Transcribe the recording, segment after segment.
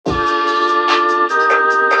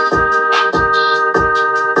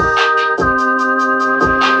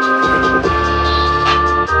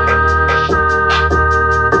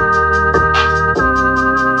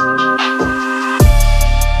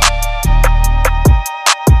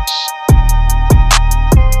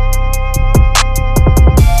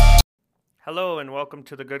welcome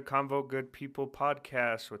to the Good Convo, Good People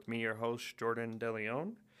podcast with me, your host, Jordan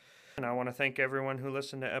DeLeon. And I want to thank everyone who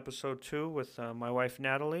listened to episode 2 with my wife,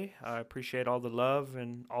 Natalie. I appreciate all the love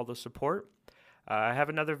and all the support. I have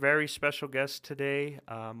another very special guest today,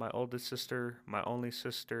 my oldest sister, my only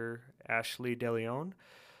sister, Ashley DeLeon.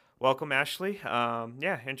 Welcome, Ashley.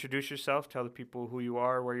 Introduce yourself. Tell the people who you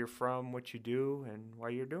are, where you're from, what you do, and why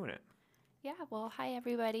you're doing it. Yeah, well, hi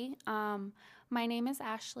everybody. My name is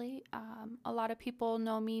Ashley. A lot of people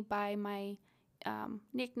know me by my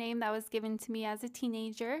nickname that was given to me as a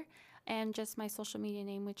teenager and just my social media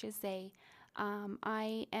name, which is Zay.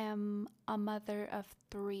 I am a mother of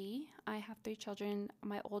 3. I have 3 children.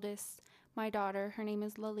 My oldest, my daughter, her name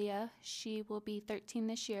is Lilia. She will be 13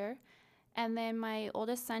 this year. And then my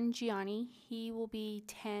oldest son, Gianni, he will be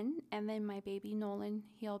 10. And then my baby, Nolan,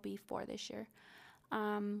 he'll be 4 this year.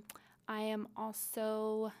 I am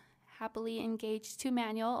also happily engaged to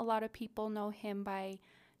Manuel. A lot of people know him by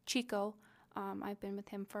Chico. I've been with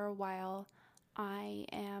him for a while. I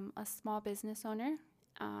am a small business owner.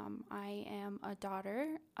 I am a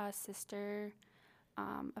daughter, a sister,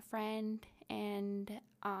 a friend, and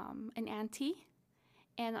an auntie.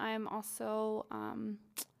 And I'm also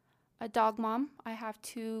a dog mom. I have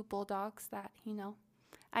 2 bulldogs that,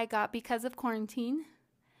 I got because of quarantine.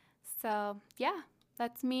 So, yeah.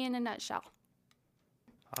 That's me in a nutshell.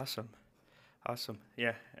 Awesome.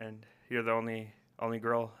 Yeah, and you're the only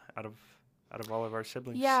girl out of all of our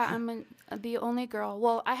siblings. Yeah, I'm the only girl.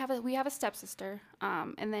 Well, we have a stepsister,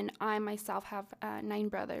 and then I myself have 9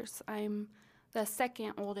 brothers. I'm the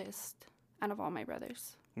second oldest out of all my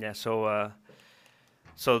brothers. Yeah. So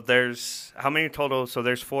there's how many total? So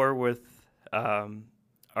there's 4 with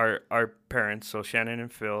our parents. So Shannon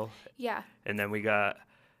and Phil. Yeah. And then we got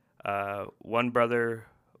one brother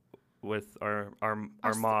with our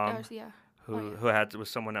mom who had with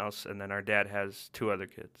someone else, and then our dad has 2 other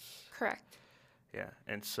kids. Correct. Yeah,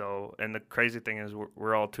 and the crazy thing is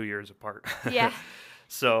we're all 2 years apart. Yeah.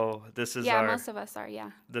 So this is most of us are.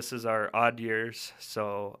 Yeah. This is our odd years.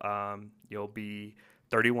 So you'll be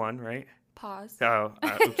 31, right? Pause. Oh,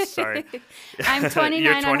 oops, sorry. I'm 29.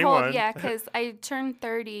 You're 21. On hold. Yeah, because I turned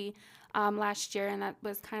 30. Last year, and that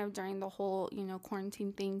was kind of during the whole,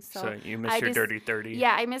 quarantine thing. So you missed your dirty 30.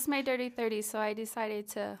 Yeah, I missed my dirty 30, so I decided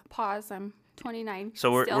to pause. I'm 29.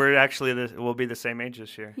 So we're actually we'll be the same age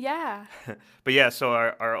this year. Yeah. But yeah, so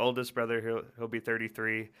our oldest brother he'll be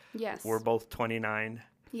 33. Yes. We're both 29.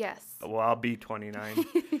 Yes. Well, I'll be 29.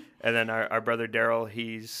 And then our brother Daryl,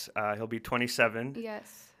 he'll be 27.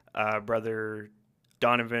 Yes. Brother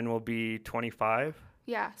Donovan will be 25.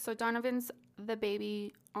 Yeah. So Donovan's the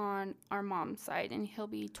baby on our mom's side, and he'll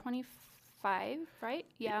be 25, right?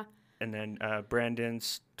 Yeah. And then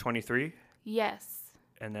Brandon's 23. Yes.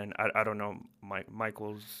 And then I don't know,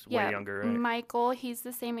 Michael's way younger, right? Michael, he's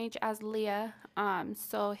the same age as Leah,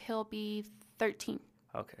 so he'll be 13.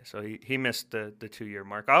 Okay, so he missed the 2-year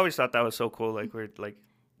mark. I always thought that was so cool. Like we're like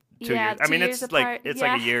 2 years. I mean, it's apart.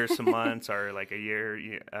 Like a year, some months, or like a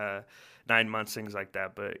year, 9 months, things like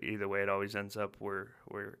that. But either way, it always ends up we're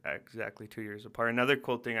exactly 2 years apart. Another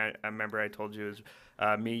cool thing I remember I told you is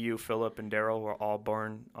me, you, Philip, and Daryl were all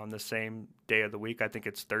born on the same day of the week. I think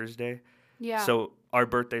it's Thursday. Yeah. So our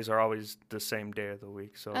birthdays are always the same day of the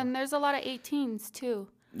week. So and there's a lot of 18s too.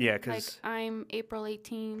 Yeah, because I'm April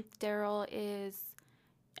 18th. Daryl is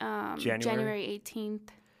January 18th.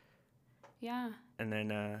 Yeah. And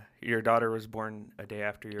then your daughter was born a day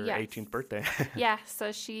after your 18th birthday. Yeah,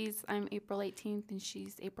 so I'm April 18th and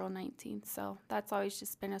she's April 19th. So that's always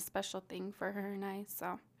just been a special thing for her and I.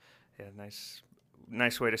 So yeah,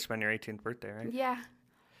 nice way to spend your 18th birthday, right? Yeah.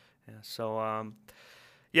 Yeah. So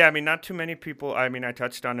yeah, I mean, not too many people. I mean, I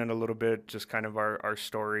touched on it a little bit, just kind of our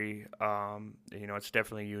story. It's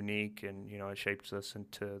definitely unique, and it shapes us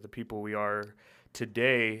into the people we are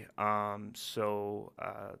today.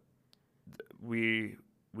 We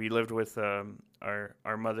lived with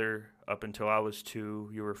our mother up until I was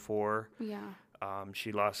 2. You were 4. Yeah.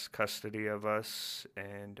 She lost custody of us,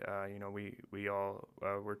 and we all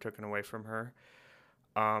were taken away from her.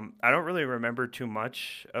 I don't really remember too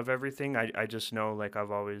much of everything. I just know, like,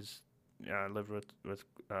 I've always lived with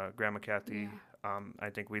Grandma Kathy. Yeah. I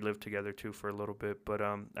think we lived together too for a little bit. But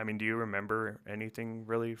I mean, do you remember anything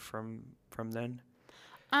really from then?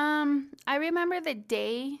 I remember the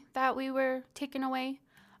day that we were taken away.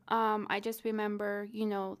 I just remember,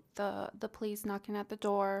 the police knocking at the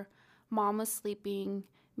door. Mom was sleeping.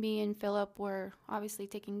 Me and Philip were obviously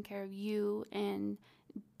taking care of you, and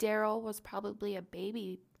Daryl was probably a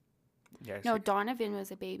baby. Yeah. No, Donovan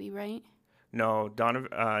was a baby, right? No,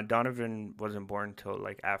 Donovan wasn't born till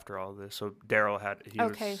like after all this. So Daryl had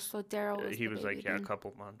Okay, so Daryl was he the was baby like, yeah, a then.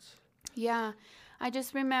 couple months. Yeah, I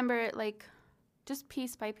just remember it like just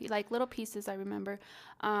piece by piece, like little pieces I remember.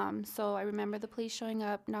 So I remember the police showing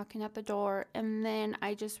up, knocking at the door, and then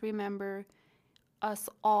I just remember us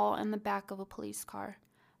all in the back of a police car.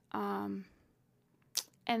 Um,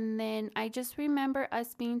 and then I just remember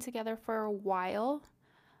us being together for a while.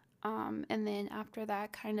 And then after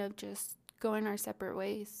that, kind of just going our separate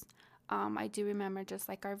ways. I do remember just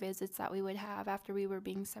like our visits that we would have after we were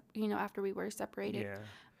after we were separated.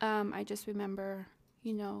 Yeah. I just remember,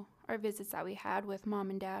 our visits that we had with mom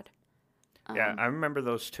and dad. Yeah, Um, I remember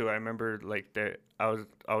those two. I remember like I was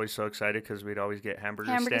always so excited because we'd always get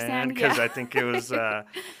hamburger Hamburger stand stand, because yeah. I think it was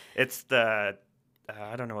it's the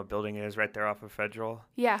I don't know what building it is right there off of Federal.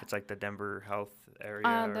 Yeah. It's like the Denver Health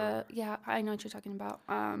area. Yeah, I know what you're talking about.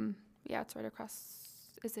 Yeah, it's right across.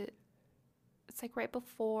 Is it? It's like right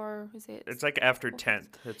before. Is it? It's like after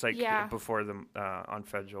 10th. It's like Yeah. before the on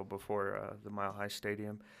Federal before the Mile High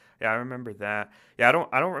Stadium. Yeah, I remember that. Yeah,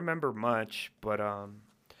 I don't remember much, but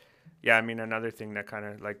yeah, I mean another thing that kind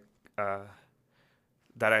of like uh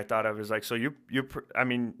that I thought of is like so I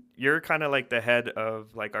mean you're kind of like the head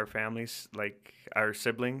of like our families, like our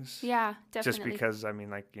siblings. Yeah, Just definitely. because I mean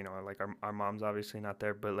like like our mom's obviously not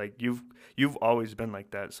there, but like you've always been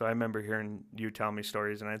like that. So I remember hearing you tell me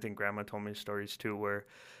stories, and I think grandma told me stories too where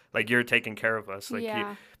like you're taking care of us, like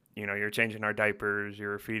Yeah. you're changing our diapers,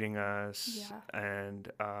 you're feeding us, Yeah.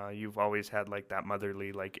 and you've always had like that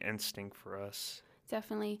motherly like instinct for us.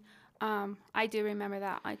 Definitely. I do remember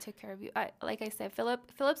that I took care of you. Like I said,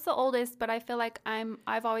 Philip's the oldest, but I feel like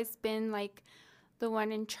I've always been like the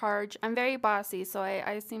one in charge. I'm very bossy, so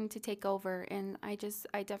I seem to take over, and I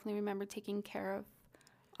definitely remember taking care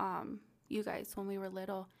of you guys when we were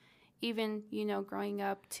little. Even, growing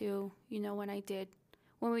up to,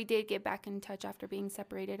 when we did get back in touch after being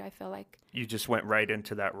separated, I feel like, You just went right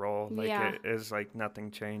into that role, like yeah, it is like nothing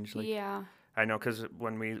changed. Like yeah, I know because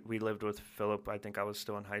when we lived with Philip, I think I was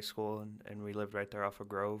still in high school, and we lived right there off of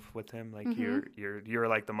Grove with him. Like mm-hmm, you're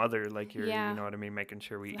like the mother, like you yeah, know what I mean, making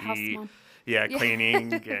sure we the house eat, mom. yeah, Yeah.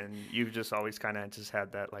 cleaning, and you've just always kind of just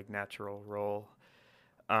had that like natural role.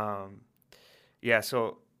 Um, yeah,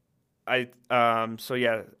 so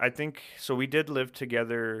yeah, I think so. We did live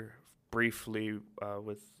together briefly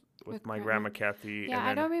with With my grandma. grandma Kathy, Yeah, and I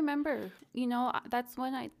then don't remember. That's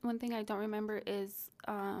one thing I don't remember is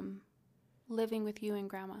living with you and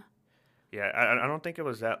grandma. yeah, I don't think it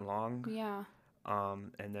was that long. Yeah.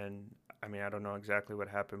 And then I mean I don't know exactly what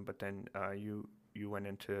happened, but then you went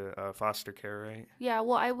into foster care, right? Yeah,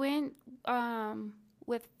 well, I went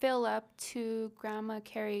with Philip to Grandma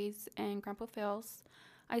Carrie's and Grandpa Phil's.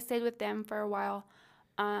 I stayed with them for a while.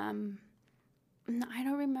 Um, I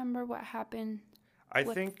don't remember what happened I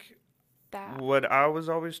with think that. what I was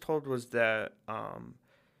always told was that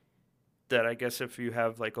I guess if you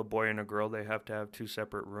have like a boy and a girl, they have to have two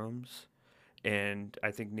separate rooms, and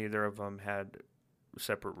I think neither of them had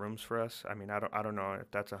separate rooms for us. I mean, I don't know if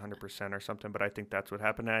that's 100% or something, but I think that's what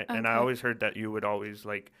happened. And I Okay. always heard that you would always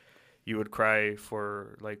like you would cry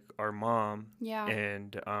for like our mom, Yeah.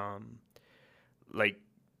 and like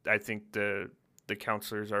I think the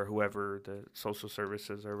counselors or whoever the social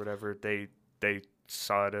services or whatever they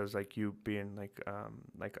saw it as like you being like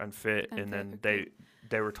unfit, and Unfit. then Okay.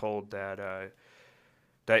 they were told that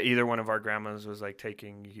either one of our grandmas was like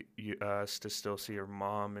taking us to still see her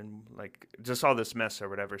mom, and like just all this mess or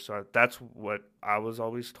whatever. So that's what I was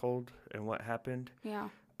always told and what happened. Yeah.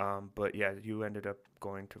 But yeah, you ended up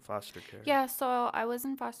going to foster care. Yeah, so I was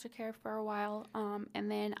in foster care for a while, and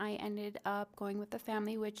then I ended up going with the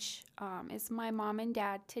family, which is my mom and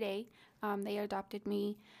dad today. They adopted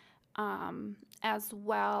me, as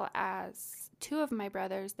well as two of my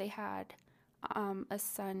brothers. They had a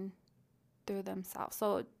son through themselves.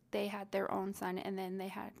 So they had their own son, and then they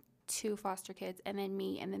had two foster kids, and then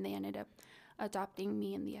me, and then they ended up adopting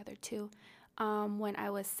me and the other two when I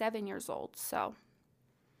was 7 years old. So,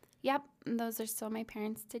 yep, those are still my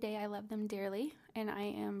parents today. I love them dearly, and I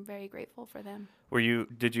am very grateful for them.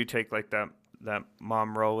 Did you take like that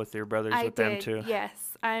mom role with your brothers I with them did, too?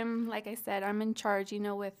 yes. Like I said, I'm in charge,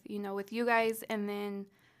 with you guys, and then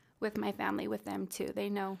with my family, with them too. They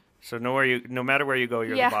know. So no matter where you go,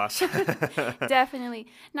 you're the Yeah, boss. definitely.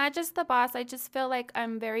 Not just the boss. I just feel like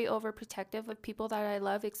I'm very overprotective of people that I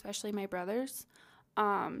love, especially my brothers.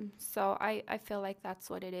 So I feel like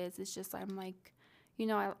that's what it is. It's just I'm like,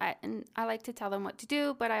 and I like to tell them what to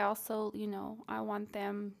do, but I also, I want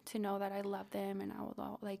them to know that I love them, and I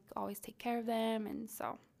will like always take care of them, and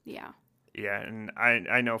so yeah. Yeah, and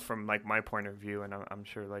I know from like my point of view, and I'm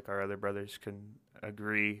sure like our other brothers can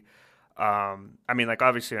agree. I mean, like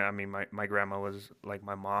obviously, I mean, my grandma was like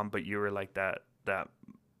my mom, but you were like that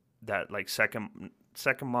like second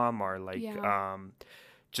mom, or like Yeah.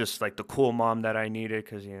 just like the cool mom that I needed,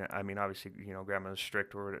 because I mean, obviously, grandma was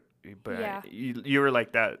strict, but Yeah. you were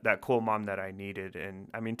like that cool mom that I needed, and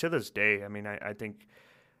I mean, to this day, I mean, I think,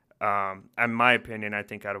 in my opinion, I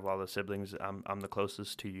think out of all the siblings, I'm the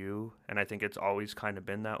closest to you, and I think it's always kind of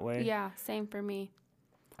been that way. Yeah, same for me.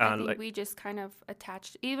 I think Like, we just kind of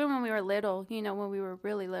attached, even when we were little, when we were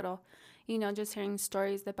really little, just hearing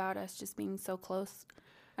stories about us just being so close.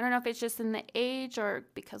 I don't know if it's just in the age or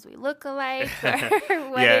because we look alike or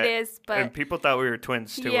what it yeah, is, and but people thought we were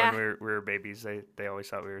twins too when yeah, we were babies. They always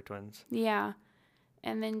thought we were twins. yeah.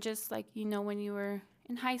 And then just like, when you were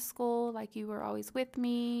in high school, like you were always with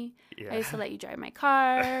me. I Yeah. used to let you drive my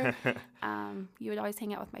car. You would always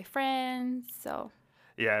hang out with my friends. So,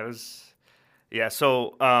 Yeah, it was. Yeah,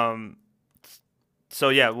 so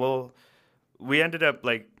yeah, well, we ended up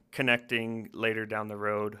like connecting later down the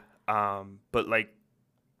road. But like,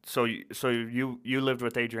 so you lived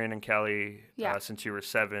with Adrian and Kelly yeah. since you were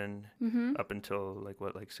 7 Mm-hmm. up until like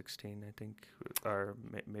what, like 16, I think, or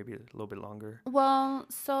maybe a little bit longer. Well,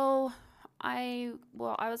 so I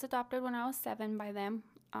was adopted when I was 7 by them.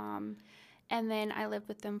 And then I lived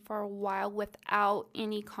with them for a while without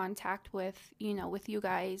any contact with, with you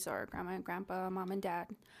guys or grandma and grandpa, mom and dad,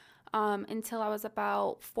 until I was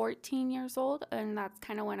about 14 years old. And that's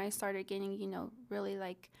kind of when I started getting, really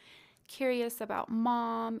like curious about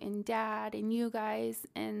mom and dad and you guys.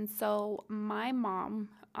 And so my mom,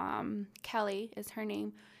 Kelly is her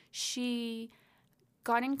name, she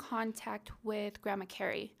got in contact with Grandma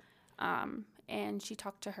Carrie, and she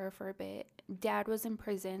talked to her for a bit. Dad was in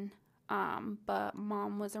prison, but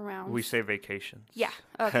mom was around. We say vacations. Yeah,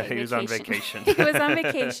 okay, He was on vacation. He was on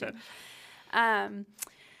vacation.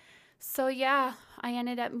 So yeah, I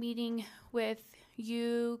ended up meeting with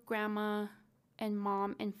you, Grandma, and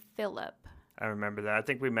Mom and Philip. I remember that. I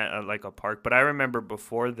think we met at like a park, but I remember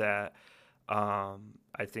before that,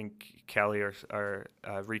 I think Callie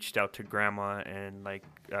reached out to Grandma, and like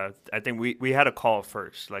I think we had a call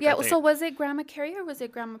first. Like, Yeah, so was it Grandma Carrie or was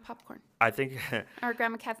it Grandma Popcorn I think, or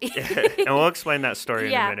Grandma Kathy? and we'll explain that story in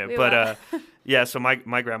a Yeah, minute. we But will. yeah, so my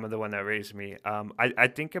grandma, the one that raised me, I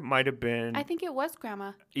think it might have been, I think it was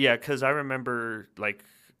Grandma. yeah, because I remember like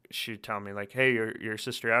she'd tell me like, hey, your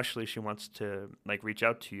sister Ashley, she wants to like reach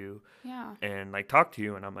out to you Yeah. and like talk to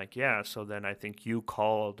you, and I'm like, yeah. So then I think you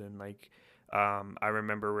called, and like I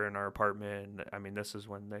remember we're in our apartment, and I mean, this is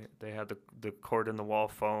when they had the cord in the wall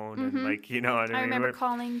phone, and Mhm. like, you know what I I mean, remember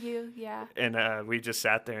calling you. Yeah. and we just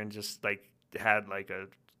sat there and just like had like a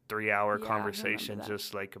 3 hour Yeah, I remember conversation, that.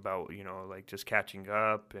 just like about, like just catching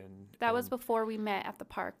up, That was and before we met at the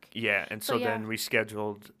park. yeah. And So so yeah. then we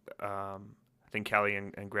scheduled, I think Callie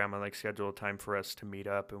and Grandma like scheduled time for us to meet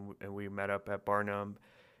up, and we met up at Barnum.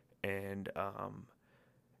 And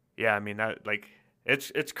yeah, I mean, that like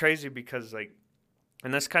it's crazy because like,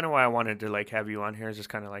 and that's kind of why I wanted to like have you on here, is just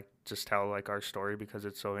kind of like just tell like our story, because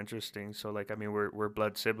it's so interesting. So like, I mean, we're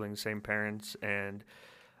blood siblings, same parents, and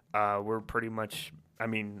we're pretty much, I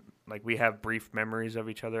mean, like we have brief memories of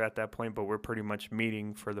each other at that point, but we're pretty much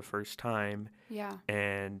meeting for the first time, Yeah.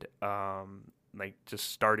 and like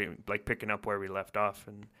just starting like picking up where we left off.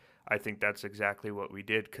 And I think that's exactly what we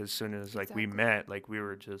did, because as soon as like we Exactly. met, like we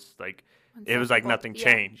were just like, it was like Inseparable. nothing Yeah.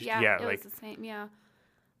 changed. Yeah. Yeah, It was like the same. Yeah.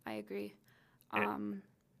 I agree. it,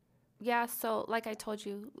 Yeah. So like I told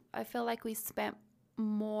you, I feel like we spent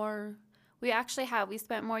more. We actually have. We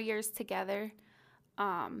spent more years together.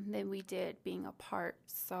 Than we did being apart.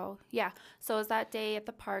 So yeah. So it was that day at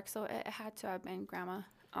the park. So it had to have been Grandma.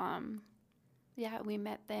 Yeah, we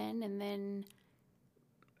met then, and then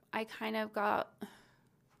I kind of got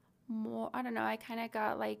more. I don't know. I kind of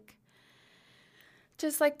got like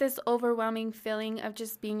just like this overwhelming feeling of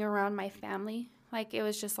just being around my family. Like it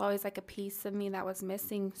was just always like a piece of me that was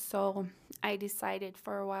missing. So I decided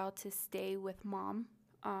for a while to stay with Mom.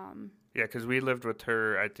 yeah, because we lived with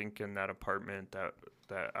her, I think, in that apartment that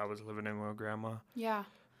I was living in with Grandma, Yeah.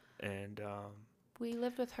 and We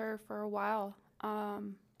lived with her for a while.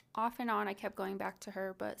 Off and on, I kept going back to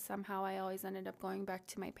her, but somehow I always ended up going back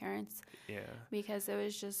to my parents yeah, because it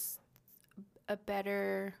was just a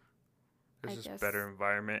better, it's I just guess, better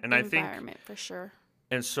environment, and environment for sure.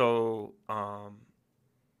 and so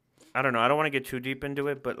I don't know, I don't want to get too deep into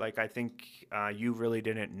it, but like I think you really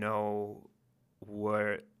didn't know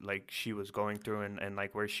what like she was going through, and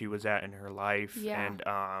like where she was at in her life, Yeah.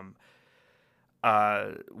 and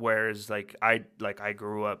Whereas like I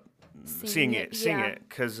grew up seeing it, Yeah.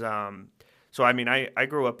 because so I mean I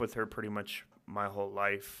grew up with her pretty much my whole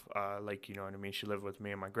life. Like, you know what I mean. She lived with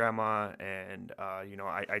me and my grandma, and you know,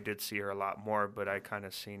 I did see her a lot more, but I kind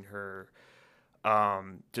of seen her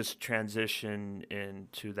just transition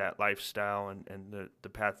into that lifestyle and the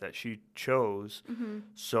path that she chose. Mhm.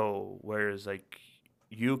 So whereas like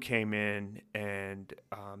you came in and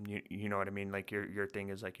you know what I mean, like your thing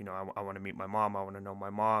is like, you know, I want to meet my mom, I want to know my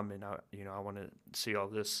mom, and you know, I want to see all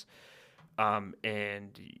this,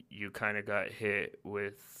 and you kind of got hit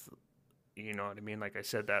with, you know what I mean, like I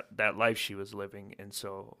said, that life she was living, and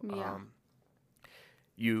so Yeah.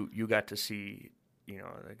 you got to see, you know,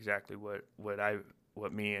 exactly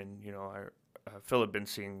what me and, you know, our Philip been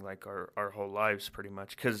seeing like our whole lives pretty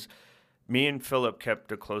much, because me and Philip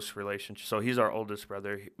kept a close relationship. So he's our oldest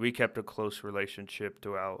brother. We kept a close relationship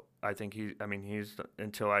throughout. I think he's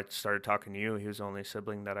until I started talking to you. He was the only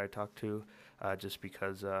sibling that I talked to, just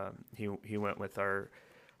because he went with our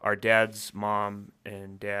dad's mom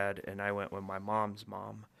and dad, and I went with my mom's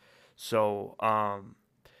mom. So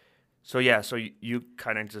so yeah, so you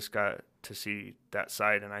kind of just got to see that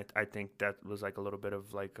side, and I think that was like a little bit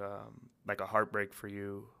of like a heartbreak for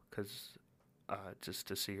you, because just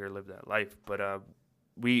to see her live that life. But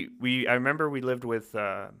we I remember we lived with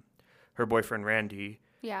her boyfriend Randy.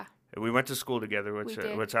 Yeah. We went to school together, We did. which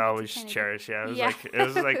I Went to always Kennedy. cherish. Yeah, Yeah. it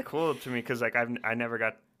was like cool to me, because like I never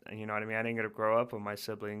got, you know what I mean. I didn't get to grow up with my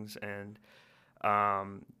siblings, and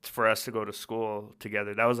for us to go to school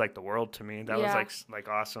together, that was like the world to me. That was Yeah. like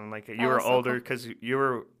awesome. Like you That were was so older, cool. because you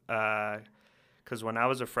were because when I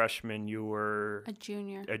was a freshman, you were A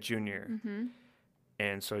junior. a junior, Mhm.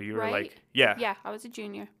 and so you were Right? like, yeah, Yeah, I was a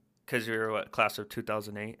junior. because you were what, class of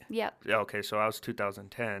 2008. Yep. Yeah, okay, so I was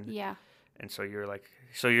 2010, Yeah. and so you're like,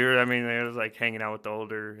 so you're, I mean, it was like hanging out with the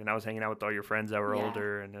older, and I was hanging out with all your friends that were Yeah.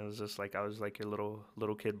 older, and it was just like I was like your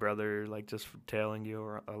little kid brother, like just tailing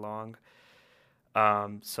you along.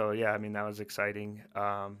 So yeah, I mean that was exciting.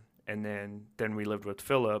 And then we lived with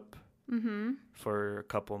Philip Mhm. for a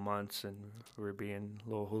couple months, and we were being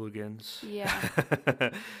little hooligans. Yeah.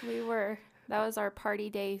 We were. That was our party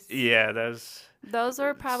days. Yeah, that's Those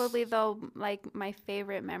were probably though like my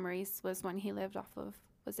favorite memories was when he lived off of,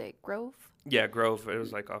 was it Grove? yeah, Grove. It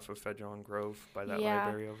was like off of Federal and Grove by that Yeah.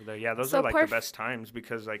 library over there. Yeah, those are So like the best times,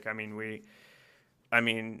 because like I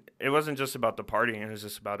mean it wasn't just about the partying; it was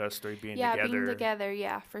just about us three being yeah, being together. together,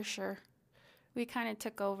 yeah, for sure. We kind of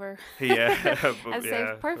took over. Yeah, I but say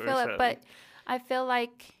yeah, poor it was, Philip, but I feel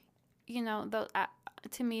like,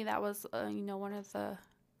 to me that was one of the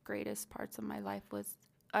greatest parts of my life was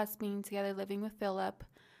us being together, living with Philip,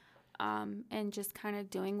 and just kind of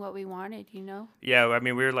doing what we wanted. yeah, I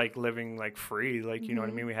mean, we were like living like free, like, you know what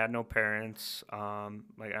I Mhm. mean? We had no parents.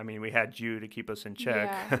 Like, I mean, we had you to keep us in check.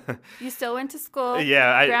 Yeah. You still went to school.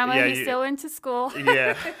 Yeah, Grandma, yeah, you still went to school.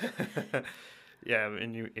 yeah. Yeah,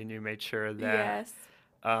 and you made sure of that. Yes.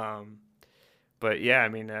 Um, but yeah, I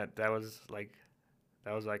mean that was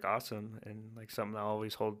like awesome, and like something I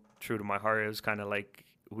always hold true to my heart. It was kind of like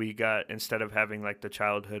we got, instead of having like the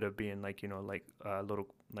childhood of being like, you know, like little,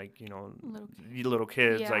 like, you know, Little little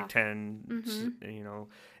kids Yeah. like 10, Mhm. you know,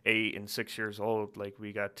 8 and 6 years old. Like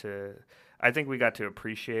we got to, I think we got to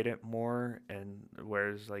appreciate it more, and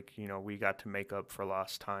whereas like, you know, we got to make up for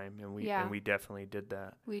lost time, and Yeah. we definitely did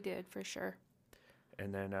that. We did for sure.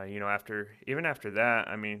 And then you know, after that,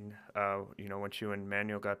 I mean, you know, once you and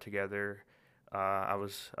Manuel got together, I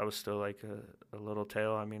was still like a little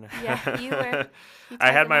tail. I mean, Yeah, you were. You I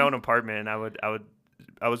had tagging my them own apartment, and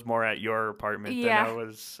I was more at your apartment than I Yeah.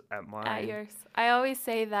 was at at mine. yours. I always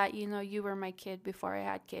say that, you were my kid before I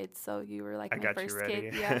had kids, so you were like I my got you first ready.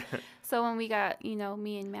 kid. Yeah. So when we got,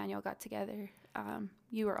 me and Manuel got together,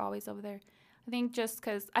 you were always over there. I think just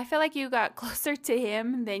because I feel like you got closer to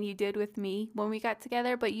him than you did with me when we got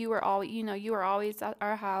together, but you were always, you were always at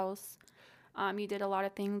our house. You did a lot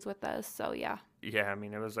of things with us, so yeah. Yeah, I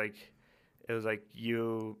mean, it was like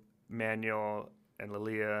you, Manuel, and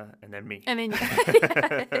Lilia, and then me. And then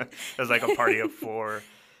It was like a party of 4,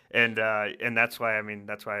 and that's why, I mean,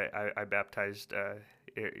 that's why I baptized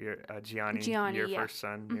Gianni, your yeah. first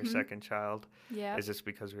son, your Mhm. second child, Yeah. is just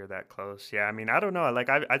because we were that close. Yeah, I mean, I don't know, like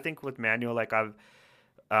I think with Manuel, like I've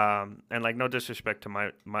and like no disrespect to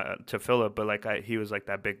my to Philip, but like he was like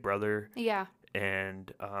that big brother, Yeah.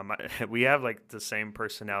 and we have like the same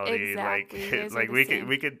personality. Exactly. You Like guys are like the we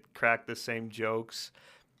same. could crack the same jokes,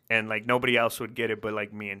 and like nobody else would get it but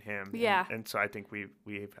like me and him. Yeah. And so I think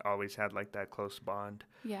we've always had like that close bond.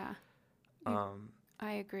 Yeah. Um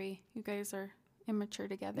I agree. You guys are immature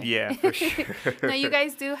together. yeah, for sure. No, you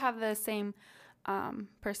guys do have the same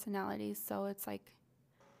personalities. So it's like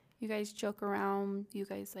you guys joke around, you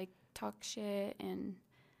guys like talk shit, and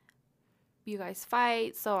you guys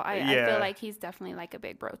fight. So I feel like he's definitely like a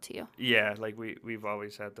big bro to you. Yeah, like we've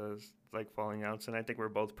always had those like falling outs, and I think we're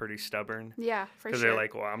both pretty stubborn. Yeah, for sure. Because they're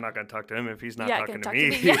like, well, I'm not gonna talk to him if he's not yeah, talking to talk me. To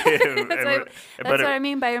me. Yeah. That's what I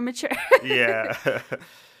mean by immature. Yeah,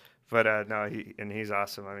 but no, he's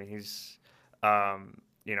awesome. I mean, he's,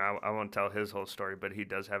 you know, I won't tell his whole story, but he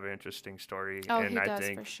does have an interesting story. Oh, and he I does,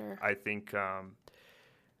 think, for sure. I think,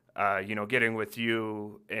 you know, getting with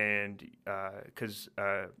you and because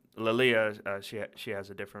Lilia, she has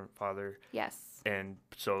a different father. Yes. And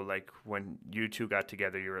so, like, when you two got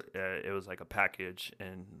together, it was like a package,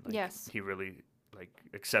 and like, yes, he really like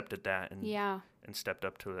accepted that and yeah, and stepped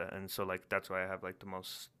up to that, and so like that's why I have like the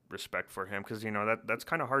most respect for him, because you know that's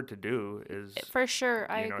kind of hard to do, is for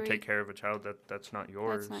sure. I agree. Take care of a child that's not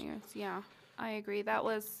yours. That's not yours. Yeah, I agree. That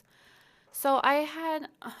was so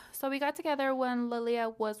we got together when Lilia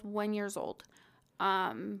was 1 year old.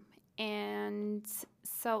 And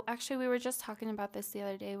so actually we were just talking about this the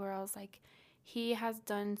other day, where I was like, he has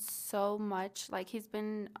done so much. Like, he's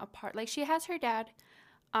been a part, like, she has her dad,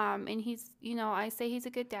 and he's, you know, I say he's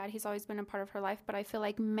a good dad. He's always been a part of her life, but I feel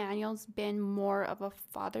like Manuel's been more of a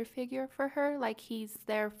father figure for her. Like, he's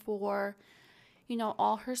there for, you know,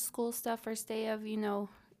 all her school stuff, first day of, you know,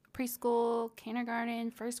 preschool,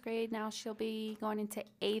 kindergarten, first grade. Now she'll be going into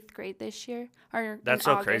 8th grade this year. Or that's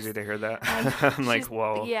so August. Crazy to hear that. I'm like,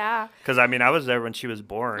 whoa. Yeah. Because I mean, I was there when she was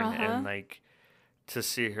born, and like, to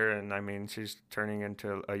see her, and I mean, she's turning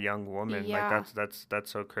into a young woman. Yeah. Like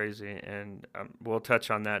that's so crazy, and we'll touch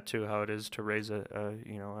on that too, how it is to raise a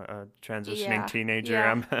you know, a transitioning teenager.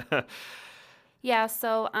 Yeah. Yeah.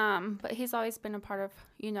 So but he's always been a part of,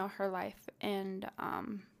 you know, her life, and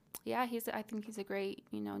yeah, I think he's a great,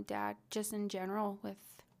 you know, dad just in general with,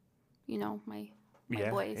 you know, my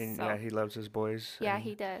boys. And so. Yeah, he loves his boys. Yeah,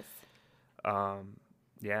 he does.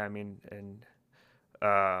 Yeah, I mean, and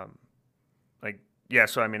like, yeah,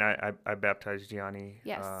 so I mean, I baptized Gianni.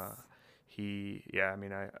 Yes. I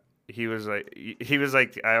mean, he was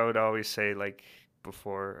like, I would always say, like,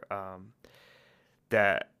 before,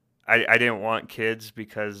 that I didn't want kids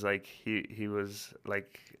because, like, he was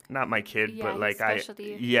like not my kid, but like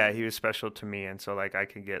he was special to me, and so like I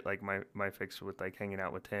could get like my fix with like hanging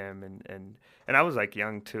out with him, and I was like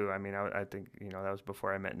young too. I mean, I think, you know, that was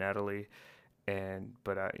before I met Natalie,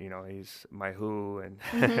 but you know, he's my who,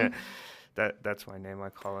 and that's my name, I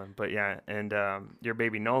call him. But yeah, and your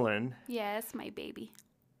baby Nolan. Yes, my baby.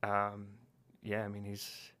 Yeah, I mean,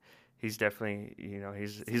 he's definitely, you know,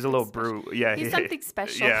 he's a little brute. Yeah, he's something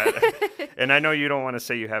special. Yeah, and I know you don't want to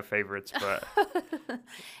say you have favorites, but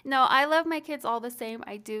no, I love my kids all the same.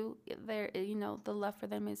 I do. You know, the love for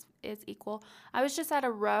them is equal. I was just at a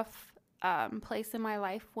rough place in my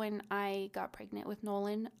life when I got pregnant with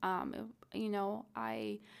Nolan. You know,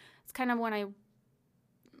 it's kind of when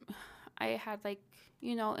I had, like,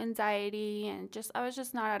 you know, anxiety, and I was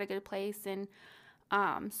just not at a good place, and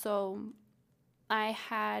so I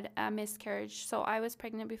had a miscarriage. So I was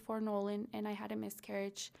pregnant before Nolan, and I had a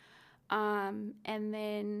miscarriage. And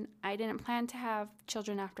then I didn't plan to have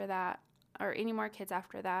children after that, or any more kids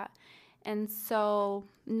after that. And so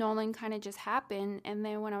Nolan kind of just happened. And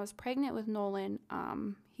then when I was pregnant with Nolan,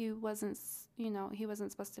 he wasn't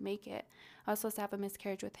supposed to make it. I was supposed to have a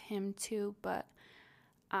miscarriage with him too, but,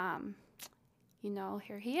 you know,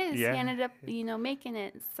 here he is. Yeah. He ended up, you know, making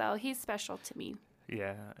it. So he's special to me.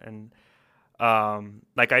 Yeah. And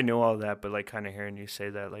like, I knew all that, but like, kind of hearing you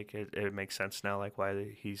say that, like, it makes sense now, like,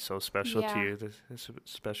 why he's so special to you, this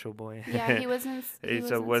special boy. Yeah, he wasn't.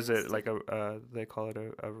 Was it like they call it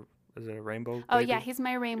is it a rainbow baby? Oh yeah, he's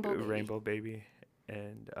my rainbow baby. Rainbow baby.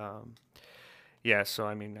 And yeah, so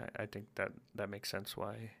I mean, I think that makes sense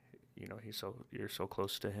why, you know, you're so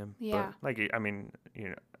close to him. Yeah. But like, I mean, you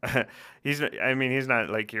know, he's not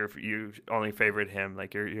like you only favorite him.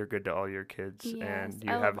 Like, you're good to all your kids, yes, and you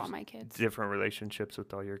I have love all my kids. Different relationships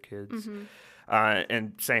with all your kids. Mm-hmm.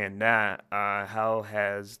 And saying that, how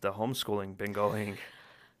has the homeschooling been going?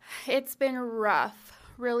 It's been rough,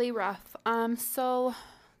 really rough. So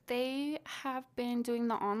they have been doing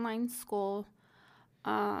the online school,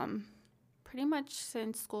 pretty much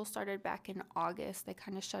since school started back in August. They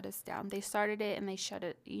kind of shut us down. They started it and they shut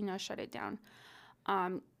it down.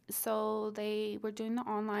 So they were doing the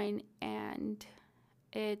online, and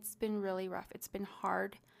it's been really rough. It's been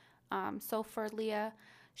hard. So for Leah,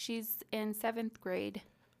 she's in 7th grade.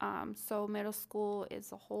 So middle school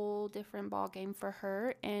is a whole different ball game for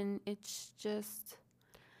her, and it's just,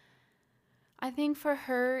 I think for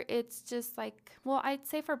her, it's just like, well, I'd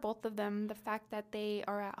say for both of them, the fact that they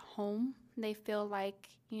are at home They feel like,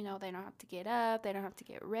 they don't have to get up, they don't have to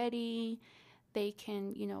get ready. They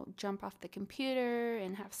can, jump off the computer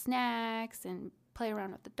and have snacks and play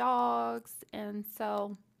around with the dogs. And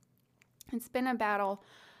so it's been a battle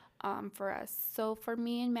for us. So for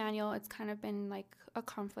me and Manuel, it's kind of been like a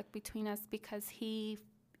conflict between us because he's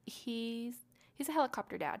a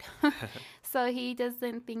helicopter dad. So he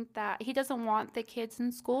doesn't want the kids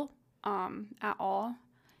in school at all.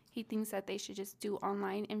 He thinks that they should just do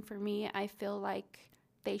online. And for me, I feel like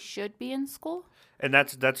they should be in school. And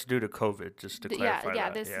that's due to COVID, just to clarify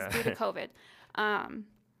that. This is due to COVID.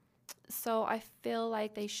 So I feel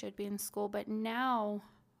like they should be in school. But now,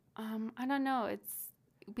 I don't know. It's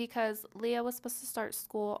because Leah was supposed to start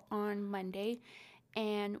school on Monday,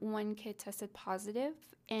 and one kid tested positive,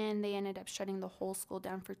 and they ended up shutting the whole school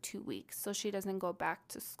down for 2 weeks. So she doesn't go back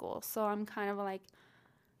to school. So I'm kind of like,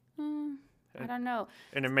 I don't know.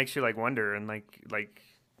 And it makes you like wonder and like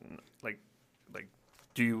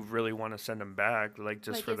do you really want to send them back like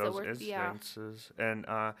just for those instances? Yeah. And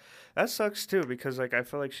that sucks too because like I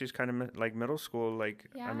feel like she's kind of like middle school. Like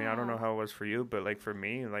I mean I don't know how it was for you, but like for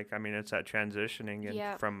me, like I mean it's that transitioning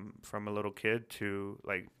and from a little kid to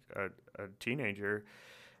like a teenager,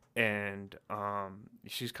 and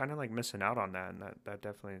she's kind of like missing out on that, and that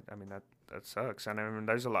definitely, I mean that sucks. And I mean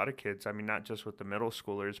there's a lot of kids, I mean not just with the middle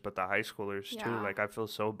schoolers but the high schoolers too. Like I feel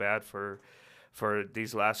so bad for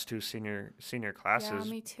these last two senior classes.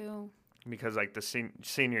 Yeah, me too. Because like the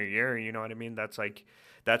senior year, you know what I mean?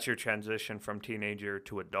 That's your transition from teenager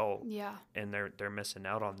to adult. Yeah. And they're missing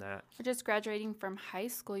out on that. Or just graduating from high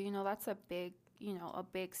school, that's a big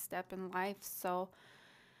step in life. So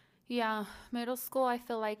yeah, middle school I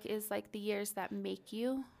feel like is like the years that make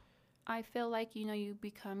you. I feel like, you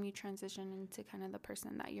transition into kind of the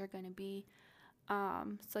person that you're going to be.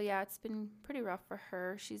 So yeah, it's been pretty rough for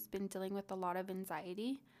her. She's been dealing with a lot of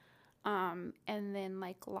anxiety, and then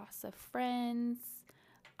like loss of friends.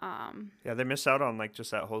 Yeah, they miss out on like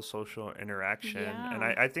just that whole social interaction. Yeah. And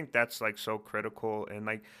I think that's like so critical. And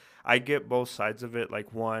like, I get both sides of it.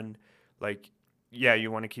 Like one, like, yeah,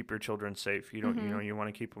 you want to keep your children safe. You don't, you want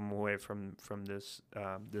to keep them away from this,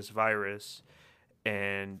 this virus.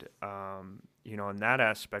 And, in that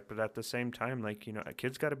aspect, but at the same time, like,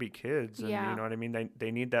 kids got to be kids, and you know what I mean?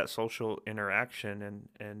 They need that social interaction.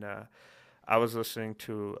 And I was listening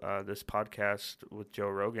to this podcast with Joe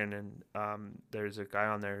Rogan, and there's a guy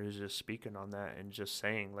on there who's just speaking on that and just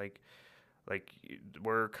saying like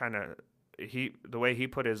we're kind of, the way he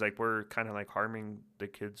put it is like we're kind of like harming the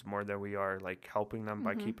kids more than we are like helping them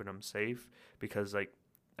by keeping them safe, because like,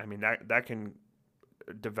 I mean, that can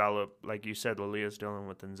develop, like you said, Lilia's dealing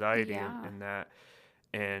with anxiety and that,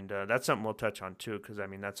 and that's something we'll touch on too, because I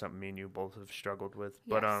mean that's something me and you both have struggled with.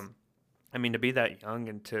 Yes. But I mean, to be that young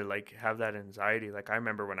and to like have that anxiety, like I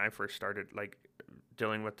remember when I first started like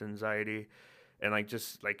dealing with anxiety, and like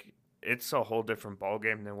just like it's a whole different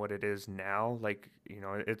ballgame than what it is now. Like,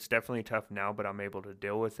 it's definitely tough now, but I'm able to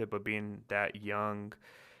deal with it. But being that young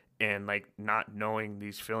and like not knowing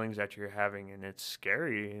these feelings that you're having, and it's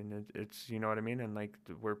scary, and it's you know what I mean, and like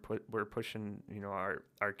we're pushing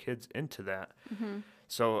our kids into that.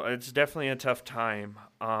 So it's definitely a tough time.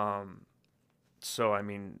 So I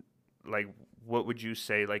mean, like, what would you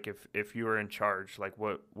say, like if you were in charge, like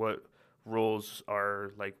what rules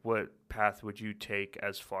are, like what path would you take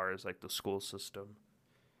as far as like the school system?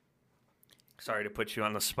 Sorry to put you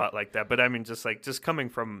on the spot like that, but I mean just coming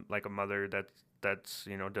from like a mother that's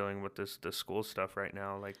dealing with the school stuff right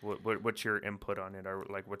now, like what's your input on it, or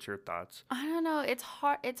like what's your thoughts? I don't know, it's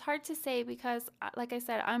hard to say, because like I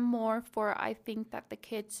said, I'm more for, I think that the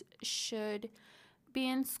kids should be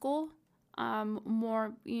in school,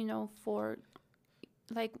 more for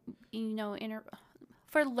like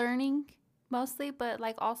for learning mostly, but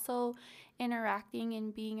like also interacting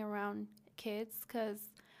and being around kids, because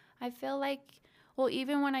I feel like, well,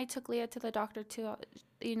 even when I took Leah to the doctor too,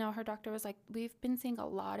 her doctor was like, we've been seeing a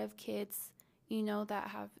lot of kids, that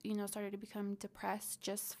have, started to become depressed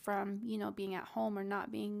just from, being at home or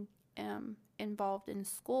not being involved in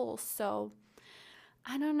school. So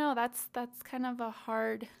I don't know. That's kind of a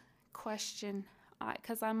hard question,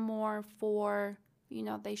 because I'm more for,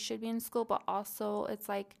 they should be in school, but also it's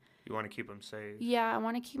like, you want to keep them safe. Yeah, I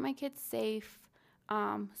want to keep my kids safe.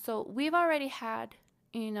 So we've already had,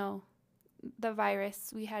 the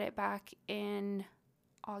virus. We had it back in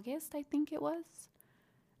August, I think it was,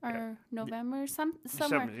 or November, somewhere.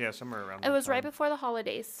 Somewhere around. It was right before the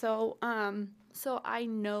holidays. So, so I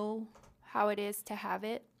know how it is to have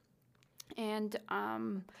it, and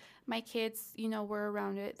my kids, were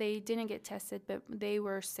around it. They didn't get tested, but they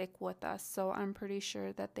were sick with us. So I'm pretty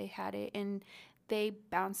sure that they had it, and they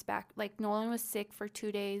bounced back. Like Nolan was sick for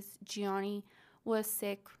 2 days. Gianni was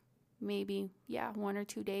sick maybe 1 or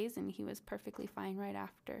 2 days, and he was perfectly fine right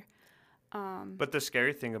after. But the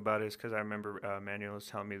scary thing about it is because I remember Manuel was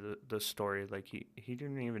telling me the story. Like he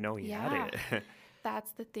didn't even know he had it.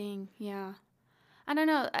 That's the thing. Yeah. I don't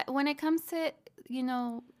know. When it comes to,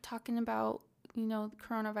 talking about,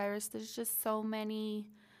 coronavirus, there's just so many,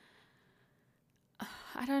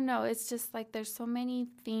 I don't know. It's just like there's so many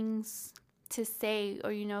things to say,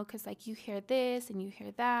 or, because like you hear this and you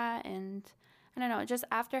hear that. And I don't know. Just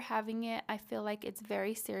after having it, I feel like it's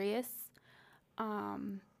very serious.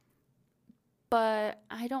 But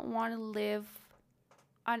I don't want to live,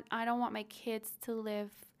 I don't want my kids to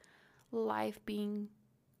live life being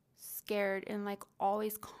scared and like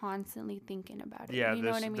always constantly thinking about it. Yeah, You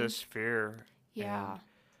know what I mean? this fear. Yeah.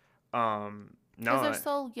 And, no, Because they're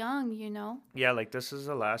so young, yeah, like this is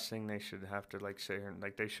the last thing they should have to like sit here and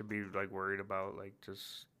like they should be like worried about like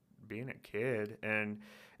just being a kid. And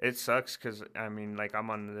it sucks because I mean like I'm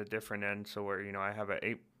on the different end, so where I have an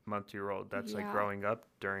 8-month-old that's like Yeah. growing up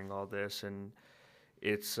during all this, and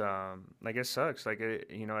it's like it sucks, like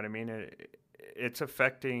you know what I mean, it's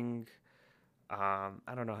affecting, I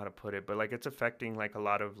don't know how to put it, but like it's affecting like a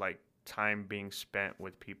lot of like time being spent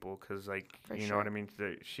with people, because like For you know what I sure.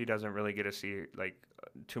 mean, she doesn't really get to see like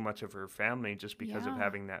too much of her family just because of Yeah.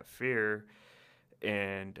 having that fear.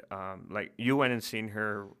 And like you went and seen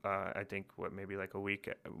her, I think what, maybe like a week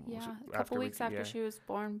Yeah. A couple after we, weeks after yeah. she was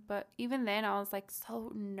born. But even then, I was like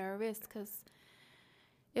so nervous because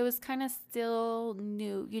it was kind of still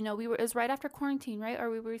new. It was right after quarantine, right? Or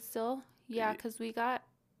we were still, yeah, because we got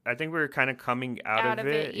I think we were kind of coming out out of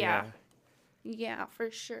of it. it, Yeah. yeah. Yeah, for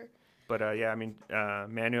sure. But yeah, I mean,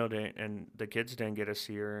 Manuel didn't, and the kids didn't get to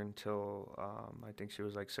see her until I think she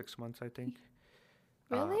was like 6 months, I think.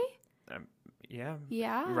 Uh, Really? um, yeah,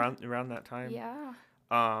 Yeah. around that time. Yeah.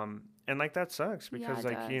 And like that sucks Yeah, because it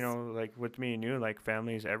like does. like with me and you, like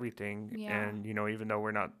family is everything. Yeah. And even though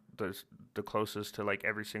we're not the closest to like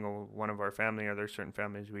every single one of our family, or there's certain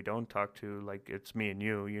families we don't talk to, like it's me and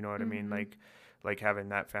you. You know what I mean? Mm-hmm. Like having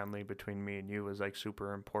that family between me and you is like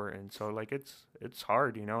super important. So like it's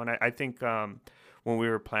hard, and I think when we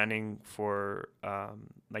were planning for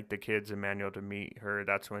like the kids and Manuel to meet her,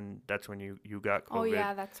 that's when you got COVID. Oh,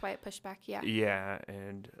 yeah, that's why it pushed back. Yeah. Yeah,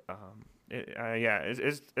 and yeah,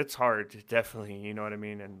 it's hard, definitely. You know what I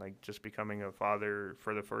mean? And like just becoming a father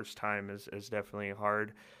for the first time is definitely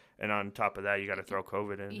hard. And on top of that, you got to throw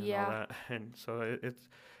COVID in and all Yeah. that. And so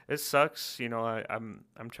it sucks. I'm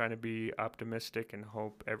trying to be optimistic and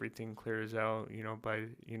hope everything clears out. By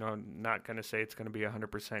not gonna say it's gonna be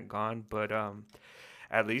 100% gone, but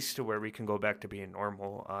at least to where we can go back to being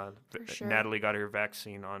normal. For sure. Natalie got her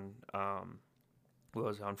vaccine on what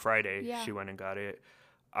was it, on Friday. Yeah. She went and got it.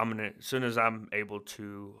 As soon as I'm able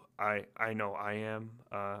to, I know I am.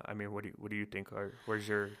 I mean, what do you think? Where's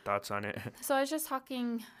your thoughts on it? So I was just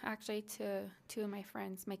talking actually to two of my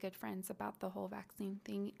friends, my good friends, about the whole vaccine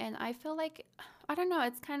thing, and I feel like I don't know.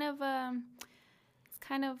 It's kind of I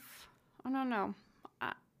don't know,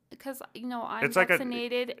 because I'm It's like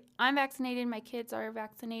vaccinated. I'm vaccinated. My kids are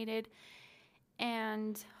vaccinated,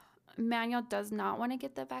 and Manuel does not want to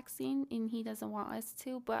get the vaccine, and he doesn't want us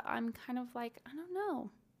to. But I'm kind of like, I don't know.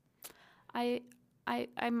 I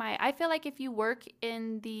might. I feel like if you work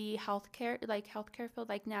in the healthcare field,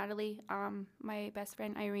 like Natalie, my best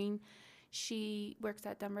friend Irene, she works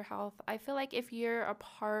at Denver Health. I feel like if you're a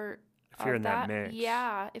part if you're of in that mix.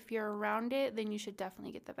 yeah, if you're around it, then you should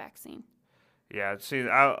definitely get the vaccine. Yeah. See,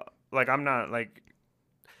 I'm not like,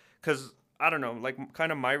 cause I don't know, like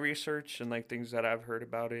kind of my research and like things that I've heard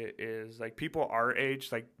about it is like people our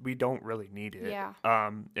age, like we don't really need it.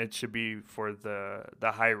 Yeah. It should be for the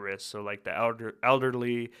high risk, so like the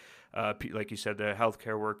elderly, like you said, the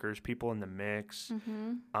healthcare workers, people in the mix.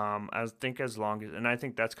 Mm-hmm. I think as long as, and I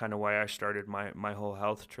think that's kind of why I started my whole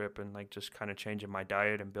health trip and like just kind of changing my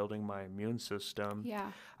diet and building my immune system.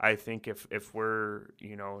 Yeah. I think if we're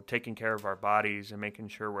taking care of our bodies and making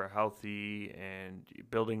sure we're healthy and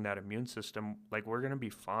building that immune system, like we're gonna be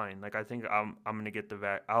fine. Like I think I'm gonna get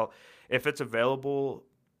the if it's available.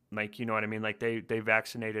 Like, you know what I mean? Like they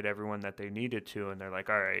vaccinated everyone that they needed to, and they're like,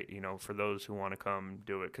 all right, for those who want to come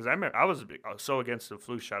do it. Because I was so against the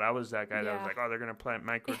flu shot. I was that guy that was Yeah. like, oh, they're gonna plant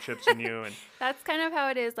microchips in you, and That's kind of how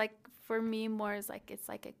it is. Like for me, more is like it's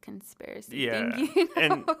like a conspiracy yeah,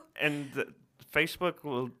 thing. and Facebook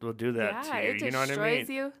will do that Yeah, to you. it You know what I destroys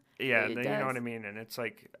mean? you. Yeah, It you know what I does. mean? And it's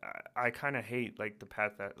like, I kind of hate like the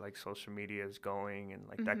path that like social media is going, and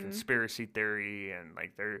like that Mhm. conspiracy theory, and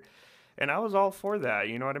like And I was all for that.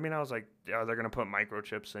 You know what I mean? I was like, yeah, they're gonna put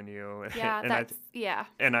microchips in you. Yeah, and that's yeah.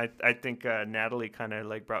 I think Natalie kind of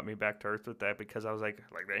like brought me back to earth with that, because I was like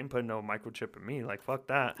they ain't putting no microchip in me. Like, fuck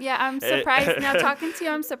that. Yeah, I'm surprised now talking to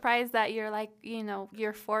you. I'm surprised that you're like,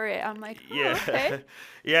 you're for it. I'm like, oh, Yeah. okay.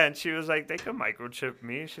 Yeah, and she was like, they could microchip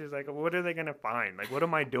me. She's like, what are they gonna find? Like, what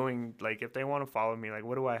am I doing? Like, if they want to follow me, like,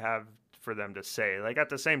 what do I have for them to say? Like, at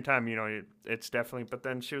the same time, it's definitely. But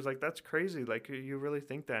then she was like, that's crazy. Like, you really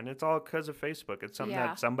think that? And it's all because of Facebook. It's something Yeah.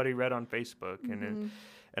 that somebody read on Facebook, Mm-hmm.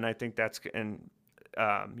 and I think that's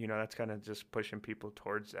that's kind of just pushing people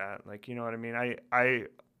towards that. Like, you know what I mean?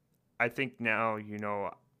 I think now,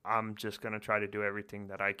 I'm just gonna try to do everything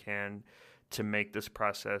that I can to make this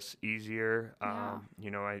process easier. Yeah.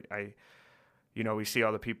 We see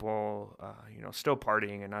all the people, still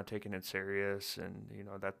partying and not taking it serious, and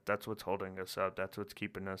that's what's holding us up. That's what's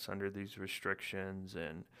keeping us under these restrictions.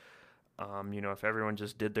 And if everyone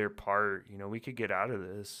just did their part, we could get out of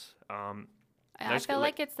this. I feel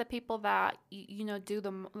like it's the people that do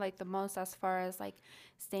the most as far as like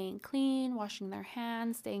staying clean, washing their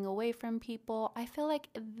hands, staying away from people. I feel like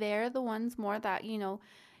they're the ones more that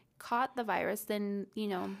caught the virus than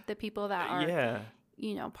the people that are Yeah.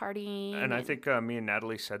 partying. And I think me and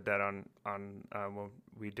Natalie said that on when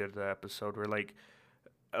we did the episode. We're like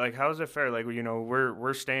how is it fair? Like,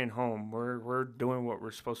 we're staying home. We're doing what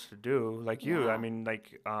we're supposed to do. Like you, Yeah. I mean,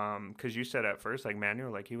 like, because you said at first, like,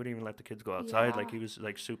 Manuel, like, he wouldn't even let the kids go outside. Yeah. Like, he was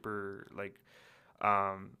like super like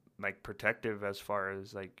protective as far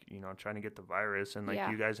as like trying to get the virus. And like,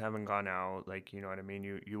 Yeah. you guys haven't gone out. Like, you know what I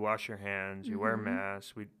mean? You wash your hands. You wear Mm-hmm.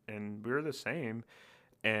 masks. We're the same.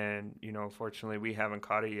 And fortunately we haven't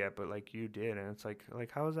caught it yet, but like you did. And it's like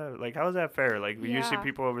how is that fair? Like, you see Yeah.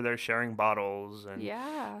 people over there sharing bottles and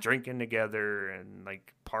Yeah. drinking together and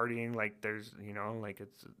like partying like there's like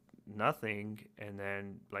it's nothing, and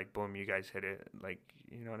then like boom, you guys hit it. Like,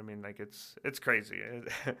 you know what I mean? Like, it's crazy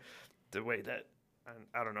the way that,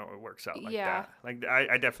 I don't know, it works out like Yeah. that. Like,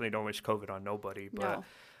 I definitely don't wish COVID on nobody, but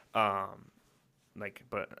No.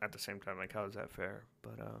 but at the same time, like, how is that fair?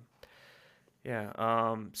 But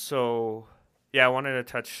yeah. So yeah, I wanted to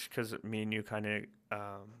touch, because me and you kind of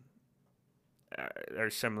are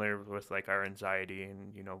similar with like our anxiety,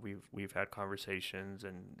 and we've had conversations,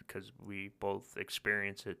 and because we both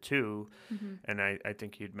experience it too. Mm-hmm. And I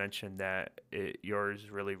think you'd mentioned that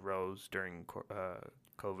yours really rose during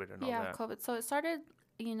COVID and all Yeah, that. COVID. So it started,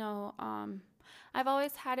 I've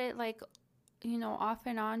always had it like, off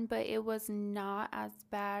and on, but it was not as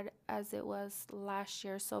bad as it was last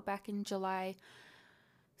year. So back in July.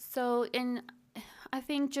 So I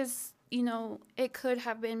think just, it could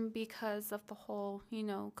have been because of the whole,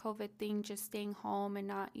 COVID thing, just staying home and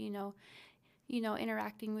not,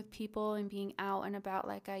 interacting with people and being out and about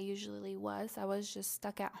like I usually was. I was just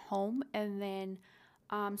stuck at home. And then,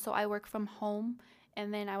 so I work from home.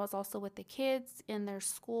 And then I was also with the kids in their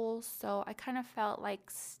school. So I kind of felt like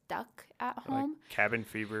stuck at home. Like cabin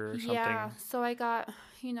fever or something. Yeah. So I got,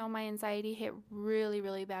 my anxiety hit really,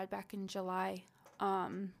 really bad back in July.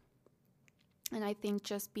 And I think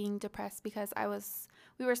just being depressed because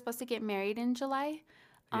we were supposed to get married in July.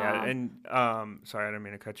 Yeah. And sorry, I didn't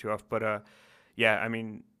mean to cut you off, but yeah, I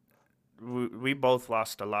mean, we both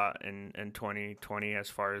lost a lot in 2020 as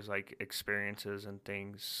far as like experiences and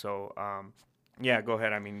things. So yeah, go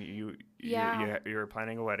ahead. I mean, you were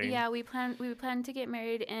planning a wedding. Yeah, we planned to get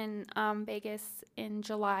married in Vegas in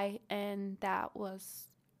July, and that was,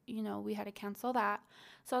 we had to cancel that.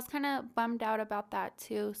 So I was kind of bummed out about that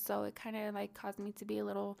too. So it kind of like caused me to be a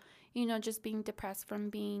little, just being depressed from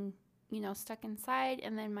being, stuck inside.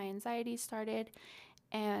 And then my anxiety started,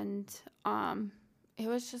 and it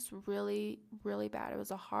was just really, really bad. It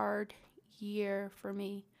was a hard year for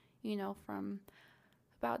me, from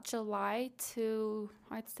about July to,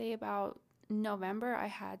 I'd say, about November. I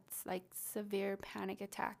had like severe panic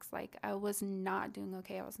attacks. Like, I was not doing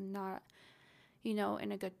okay. I was not,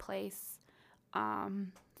 in a good place.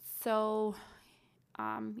 So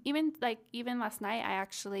even last night, I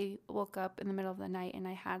actually woke up in the middle of the night and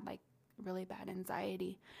I had like really bad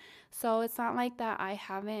anxiety. So it's not like that I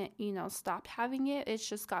haven't, stopped having it. It's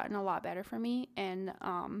just gotten a lot better for me. And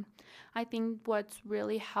I think what's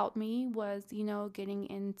really helped me was, getting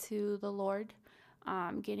into the Lord,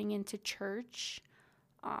 getting into church,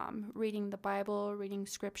 reading the Bible, reading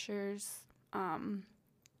scriptures.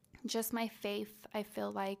 Just my faith, I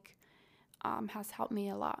feel like, has helped me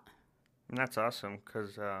a lot. And that's awesome,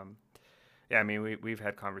 because yeah, I mean, we've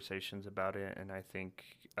had conversations about it, and I think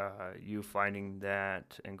you finding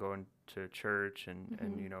that and going to church and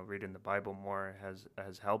reading the Bible more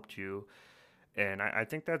has helped you. And I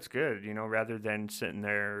think that's good, rather than sitting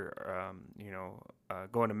there,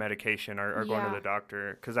 going to medication or going to Yeah. the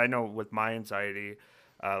doctor. Because I know with my anxiety,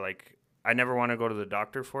 like I never want to go to the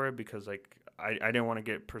doctor for it because like I didn't want to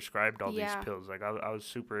get prescribed all these Yeah. pills. Like I was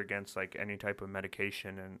super against like any type of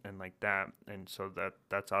medication and like that. And so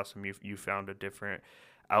that's awesome. You found a different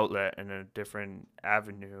outlet and a different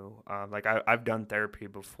avenue. Like I've done therapy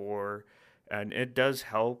before, and it does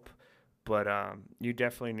help, but you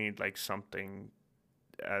definitely need like something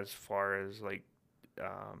as far as like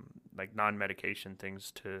non-medication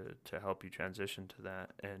things to help you transition to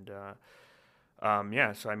that. And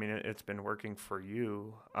yeah, so I mean it's been working for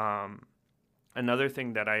you. Another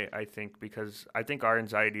thing that I think, because I think our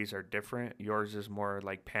anxieties are different. Yours is more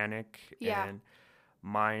like panic, Yeah. and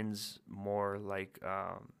mine's more like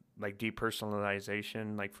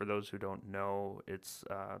depersonalization. Like for those who don't know, it's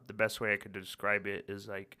the best way I could describe it is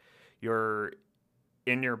like you're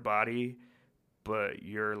in your body, but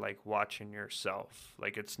you're like watching yourself.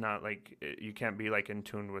 Like it's not like you can't be like in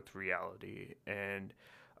tune with reality. And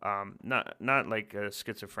not like a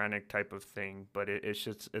schizophrenic type of thing, but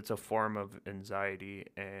it's a form of anxiety.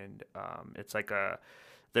 And it's like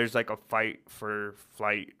there's like a fight for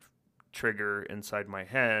flight trigger inside my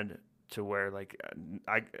head, to where like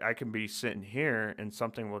I can be sitting here and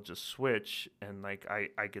something will just switch, and like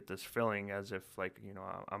I get this feeling as if like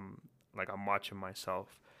I'm watching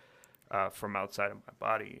myself from outside of my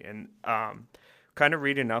body. And kind of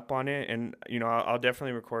reading up on it, and I'll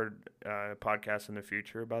definitely record a podcast in the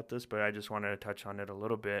future about this, but I just wanted to touch on it a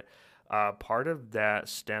little bit. Part of that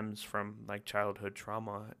stems from like childhood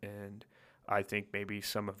trauma, and I think maybe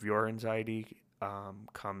some of your anxiety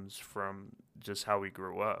comes from just how we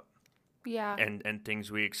grew up, Yeah. and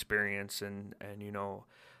things we experience. And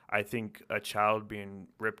I think a child being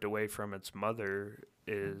ripped away from its mother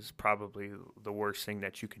is probably the worst thing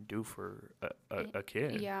that you can do for a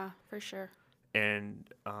kid. Yeah, for sure. And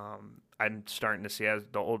I'm starting to see, as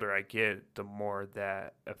the older I get, the more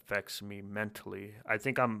that affects me mentally. I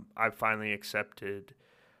think I finally accepted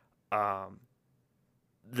um,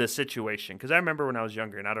 the situation, because I remember when I was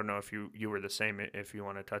younger, and I don't know if you were the same, if you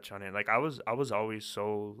want to touch on it. Like I was always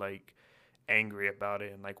so like angry about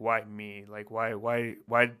it, and like, why me? Like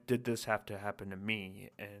why did this have to happen to me?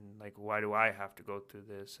 And like, why do I have to go through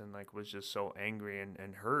this? And like was just so angry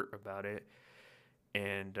and hurt about it.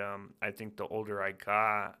 And I think the older I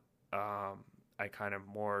got, I kind of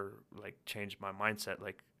more like changed my mindset.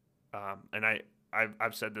 Like, and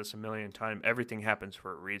I've said this a million times. Everything happens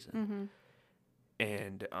for a reason, Mhm.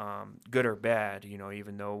 and good or bad.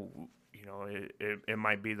 Even though it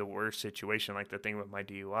might be the worst situation, like the thing with my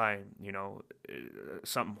DUI.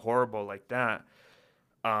 Something horrible like that.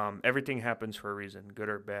 Everything happens for a reason, good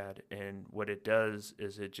or bad. And what it does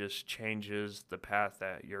is it just changes the path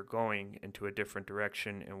that you're going into a different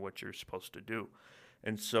direction in what you're supposed to do.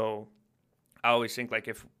 And so I always think like,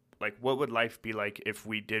 if like, what would life be like if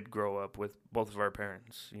we did grow up with both of our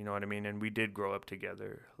parents? You know what I mean? And we did grow up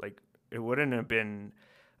together. Like it wouldn't have been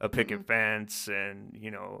a picket Mm-mm. fence and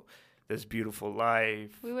this beautiful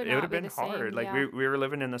life. We would It would not have be been the same. hard. Like Yeah. we were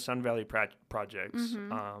living in the Sun Valley projects.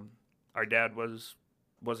 Mhm. Our dad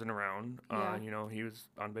wasn't around. Yeah. He was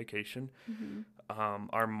on vacation. Mhm.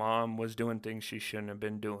 Our mom was doing things she shouldn't have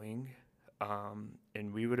been doing.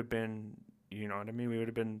 And we would have been, you know what I mean? We would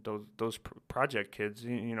have been those project kids.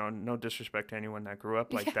 No disrespect to anyone that grew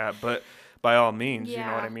up like Yeah. that, but by all means, you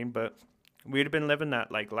know what I Yeah. mean? But we'd have been living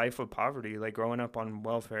that like life of poverty, like growing up on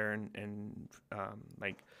welfare and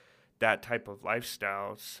like that type of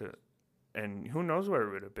lifestyle. So, and who knows where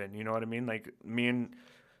it would have been? You know what I mean? Like me and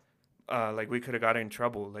like we could have got in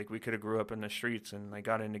trouble. Like we could have grew up in the streets and like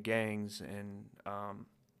got into gangs and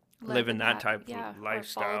Led the living that path. type Yeah. of Or followed the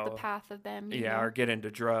lifestyle. path of them. Yeah, or get into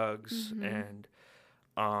drugs Mhm.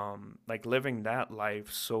 and like living that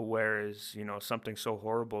life. So whereas something so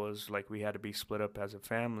horrible as like we had to be split up as a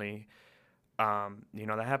family,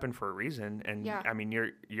 that happened for a reason. And Yeah. I mean,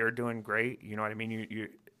 you're doing great. You know what I mean?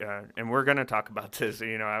 And we're gonna talk about this.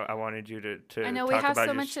 I wanted you to I know we talk have about so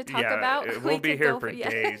your much to talk yeah. about. We'll We be could here go for yeah.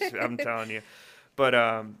 days. I'm telling you. But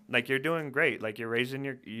like you're doing great. Like you're raising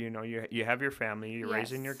you have your family. You're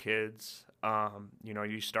raising your Yes. kids.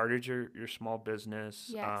 You started your small business.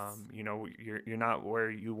 Yes. You're not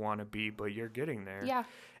where you want to be, but you're getting there. Yeah.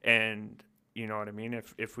 And you know what I mean.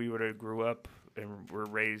 If we would have grew up and were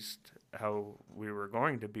raised how we were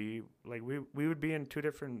going to be, like we would be in two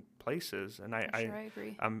different places. And For sure, I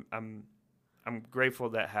agree. I'm grateful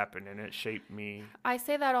that happened, and it shaped me. I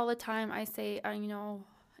say that all the time. I say,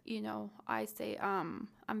 I say, I'm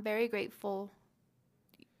very grateful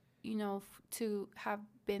to have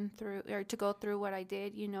been through or to go through what I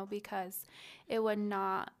did, because it would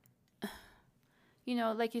not,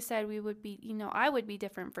 like you said, we would be, I would be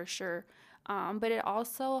different for sure. But it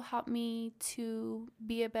also helped me to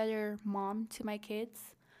be a better mom to my kids.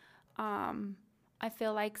 I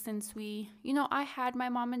feel like since I had my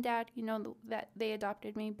mom and dad, that they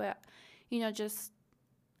adopted me, but, just,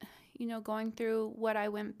 going through what I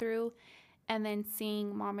went through and then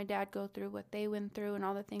seeing mom and dad go through what they went through and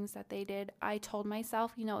all the things that they did, I told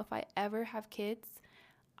myself, if I ever have kids,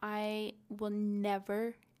 I will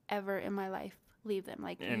never, ever in my life leave them.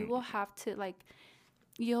 Like, And you'll have to,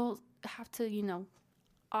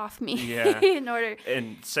 off me yeah, in order.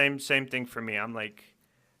 and same thing for me. I'm like,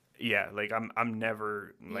 yeah, like I'm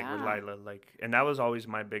never like with Yeah. Lila, like, and that was always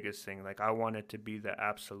my biggest thing. Like I wanted to be the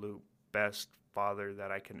absolute best father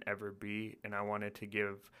that I can ever be, and I wanted to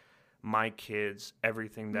give my kids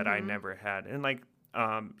everything that I Mhm. never had. And like,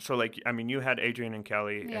 so like, I mean, you had Adrian and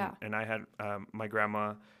Kelly, Yeah. and I had my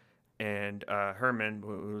grandma and Herman,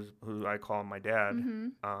 who I call my dad.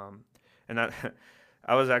 Mhm. And that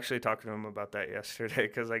I was actually talking to him about that yesterday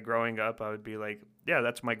because like growing up, I would be like, yeah,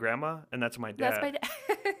 that's my grandma and that's my That's my dad,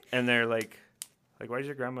 dad. and they're like, why is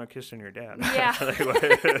your grandma kissing your dad? Yeah. Like,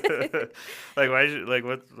 like why is like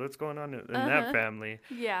what's going on in that Uh-huh. family?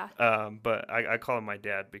 Yeah. But I call him my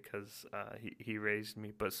dad because he raised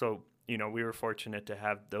me. But so we were fortunate to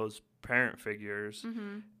have those parent figures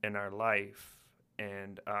Mhm. in our life,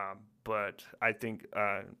 and but I think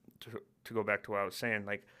to go back to what I was saying,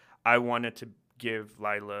 like I wanted to give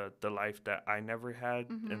Lila the life that I never had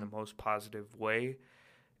in the Mhm. most positive way,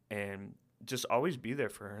 and just always be there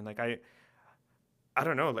for her. And like I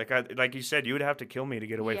don't know, like you said, you would have to kill me to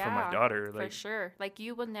get away from my Yeah, daughter. for Like sure. Like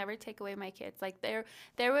you will never take away my kids. Like there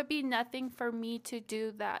would be nothing for me to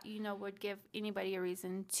do that, would give anybody a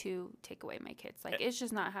reason to take away my kids. Like it's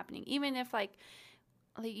just not happening. Even if like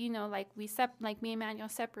like me and Manuel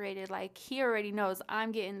separated, like he already knows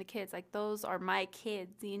I'm getting the kids. Like those are my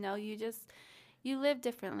kids, you live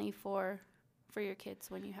differently for your kids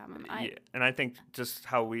when you have them. yeah, and I think just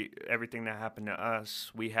how everything that happened to us,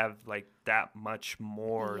 we have like that much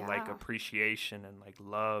more like Yeah. appreciation and like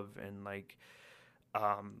love and like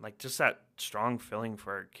just that strong feeling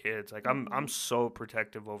for our kids. Like I'm Mhm. so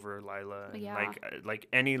protective over Lila, and Yeah. like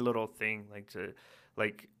any little thing like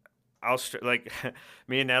like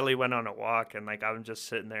me and Ellie went on a walk, and like I'm just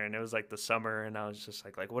sitting there, and it was like the summer, and I was just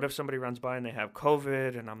like what if somebody runs by and they have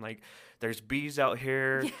COVID, and I'm like there's bees out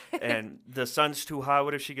here, Yeah. and the sun's too hot.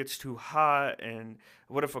 What if she gets too hot, and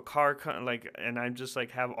what if a car like, and I'm just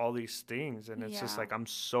like have all these things, and it's just Yeah. like I'm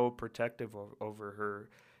so protective over her.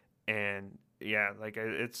 And yeah, like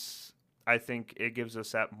it's I think it gives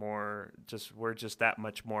us that more, just we're just that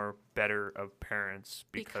much more better of parents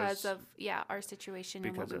Because because of our situation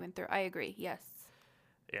and what because we of went through. I agree. Yes.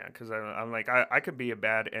 yeah, because I'm like I could be a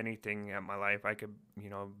bad anything at my life. I could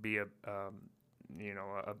be a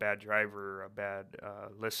bad driver, a bad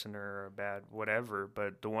listener, a bad whatever.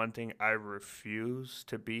 But the one thing I refuse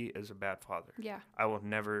to be is a bad father. Yeah. I will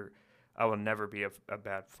never, I will never be a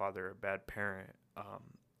bad father, a bad parent.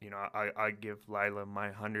 I give Lila my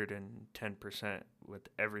 110% with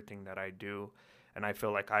everything that I do, and I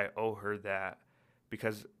feel like I owe her that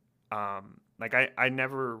because, like I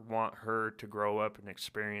never want her to grow up and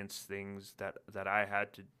experience things that I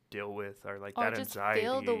had to deal with, or like Or that just feel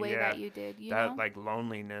the anxiety, way yeah, that you did, that like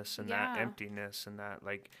loneliness and that Yeah. emptiness and that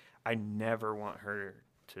like I never want her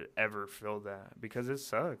to ever feel that because it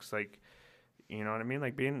sucks. Like you know what I mean?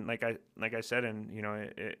 Like being like I said, and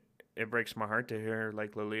it breaks my heart to hear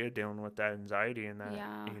like Lilia dealing with that anxiety and that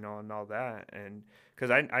Yeah. and all that, and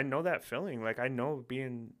because I know that feeling. Like I know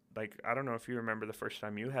being like I don't know if you remember the first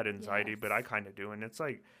time you had anxiety, Yes. but I kind of do, and it's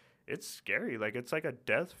like it's scary. Like it's like a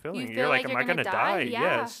death You feeling. You're feel like, like am you're I gonna gonna die? die? Yeah.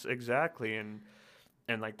 Yes, exactly, and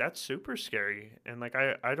like that's super scary, and like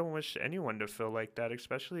I don't wish anyone to feel like that,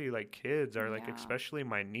 especially like kids or like Yeah. especially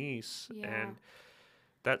my niece, Yeah. and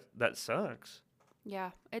that sucks.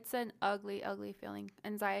 Yeah. It's an ugly, ugly feeling.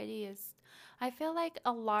 Anxiety is, I feel like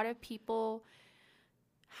a lot of people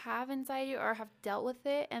have anxiety or have dealt with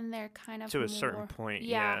it and they're kind of To a certain more, point,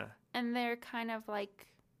 yeah. yeah. And they're kind of like,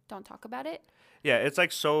 don't talk about it. Yeah, it's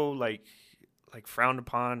like so like frowned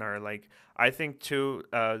upon, or like I think too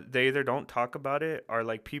they either don't talk about it, or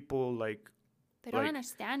like people They don't like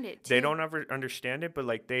understand it they too. don't ever understand it, but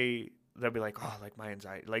like they'll be like, oh, like my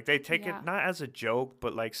anxiety, like they take Yeah. it not as a joke,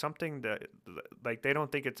 but like something that like they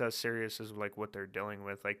don't think it's as serious as like what they're dealing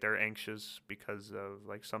with. Like they're anxious because of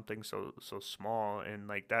like something so small, and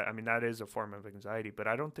like that, I mean, that is a form of anxiety, but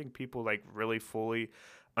I don't think people like really fully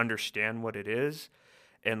understand what it is.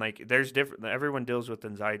 And like there's different, everyone deals with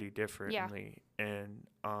anxiety Yeah. differently. And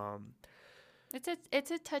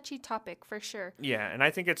It's a touchy topic for sure. yeah, and I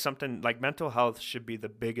think it's something like mental health should be the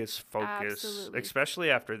biggest focus, Absolutely. especially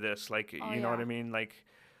after this. Like, Oh you know what yeah. I mean? Like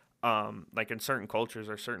in certain cultures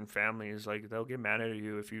or certain families, like they'll get mad at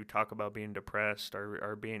you if you talk about being depressed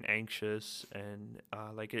or being anxious, and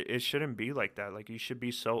like it shouldn't be like that. Like you should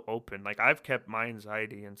be so open. Like I've kept my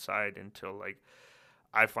anxiety inside until like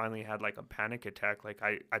I finally had like a panic attack. Like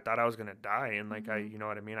I thought I was gonna die, and like Mhm. you know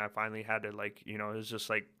what I mean. I finally had to like it was just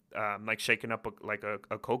like shaking up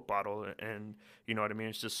a Coke bottle, and you know what I mean.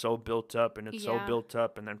 It's just so built up, and it's so Yeah. built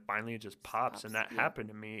up, and then finally it just pops, and Pops. that Yeah. happened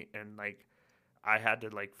to me, and like I had to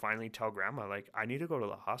like finally tell grandma like I need to go to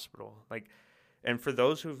the hospital. Like, and for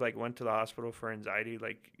those who've like went to the hospital for anxiety,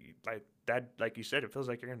 like that, like you said, it feels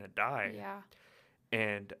like you're gonna die, Yeah.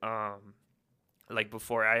 and like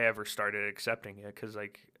before I ever started accepting it, because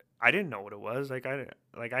like I didn't know what it was. Like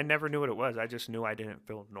I never knew what it was. I just knew I didn't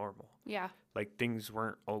feel normal. Yeah. Like things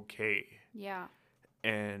weren't okay. Yeah.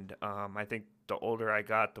 And I think the older I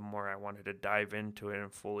got, the more I wanted to dive into it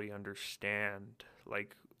and fully understand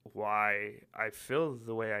like why I feel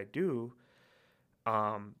the way I do.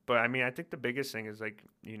 But I mean, I think the biggest thing is like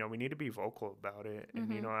we need to be vocal about it, and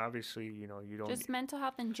Mhm. obviously you don't. Just mental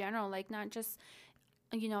health in general, like not just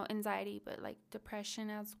anxiety, but like depression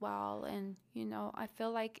as well. And I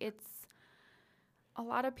feel like it's a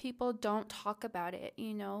lot of people don't talk about it.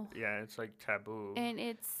 Yeah, it's like taboo. And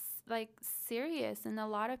it's like serious, and a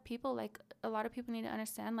lot of people need to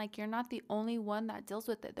understand, like, you're not the only one that deals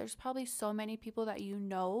with it. There's probably so many people that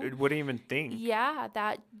It wouldn't even think. yeah,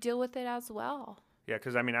 that deal with it as well. Yeah,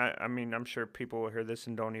 because I mean, I'm sure people will hear this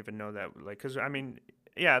and don't even know that. Like, because I mean,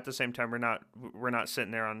 yeah, at the same time, we're not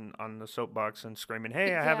sitting there on the soapbox and screaming,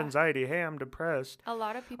 "Hey, I have Yeah, anxiety. Hey, I'm depressed." a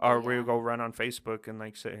lot of people, Or we yeah. go run on Facebook and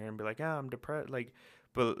like sit here and be like, "Yeah, I'm depressed." Like,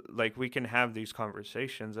 but like we can have these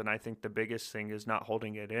conversations, and I think the biggest thing is not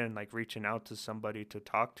holding it in, like reaching out to somebody to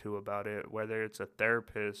talk to about it, whether it's a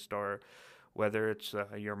therapist or whether it's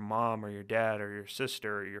your mom or your dad or your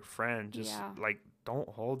sister or your friend. Just Yeah. like don't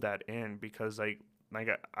hold that in, because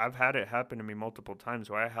I've had it happen to me multiple times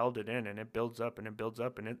where I held it in and it builds up and it builds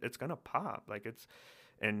up, and it's gonna pop. Like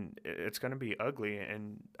it's gonna be ugly.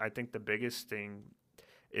 And I think the biggest thing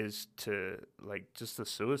is to like just the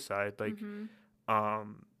suicide, like Mhm.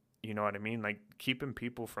 you know what I mean, like keeping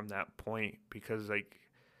people from that point, because like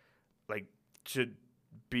to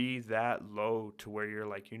be that low to where you're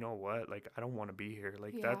like, you know what, like I don't want to be here,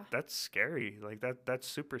 like Yeah. that's scary, like that's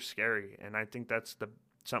super scary. And I think that's the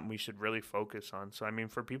something we should really focus on. So I mean,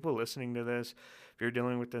 for people listening to this, if you're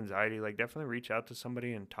dealing with anxiety, like definitely reach out to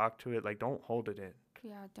somebody and talk to it. Like don't hold it in.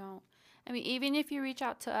 Yeah, don't. I mean, even if you reach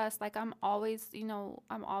out to us, like, I'm always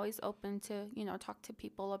open to, talk to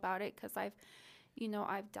people about it, because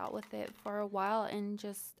I've dealt with it for a while, and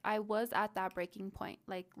just I was at that breaking point,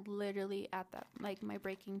 like literally at that, like, my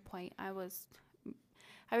breaking point. I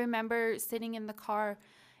remember sitting in the car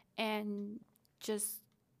and just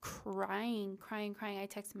crying, crying, crying. I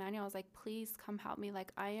texted Manuel. I was like, please come help me.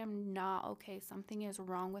 Like, I am not okay. Something is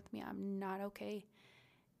wrong with me. I'm not okay.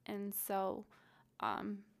 And so,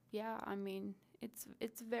 um, yeah, I mean, it's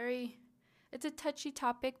a touchy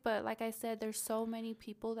topic, but like I said, there's so many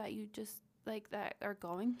people that you just like that are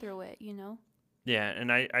going through it. Yeah,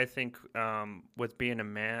 and I think with being a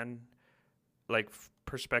man, like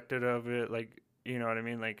perspective of it, like you know what I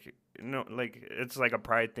mean, like no, like it's like a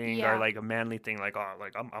pride thing or Yeah. like a manly thing, like oh,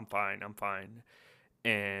 like I'm fine, I'm fine.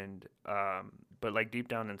 And but like deep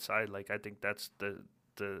down inside, like I think that's the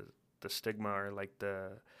the stigma, or like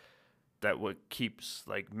that what keeps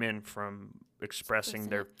like men from expressing Expressing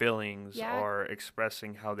their it. feelings Yeah. or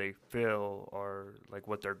expressing how they feel or like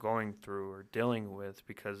what they're going through or dealing with.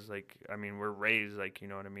 Because like I mean, we're raised like, you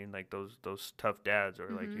know what I mean, like those tough dads, or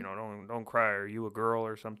like, Mhm. don't cry, are you a girl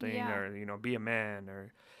or something, Yeah. or be a man.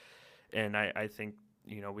 Or and I think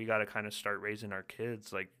we got to kind of start raising our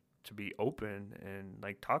kids like to be open and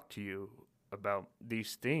like talk to you about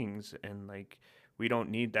these things. And like we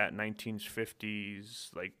don't need that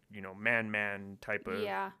 1950s like man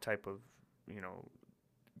Yeah. type of you know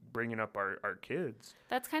bringing up our kids.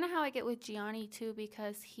 That's kind of how I get with Gianni too,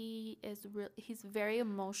 because he's very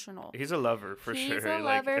emotional. He's a lover for He's sure, a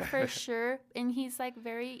like lover for sure, and he's like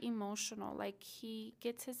very emotional. Like, he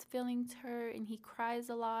gets his feelings hurt and he cries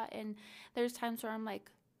a lot, and there's times where I'm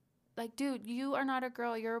like, dude, you are not a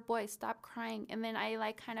girl, you're a boy, stop crying. And then I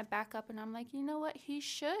like kind of back up and I'm like, you know what? He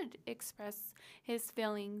should express his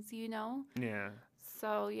feelings. yeah,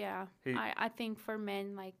 So yeah, he I think for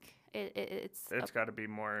men, like, it's a, it's got to be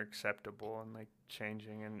more acceptable and like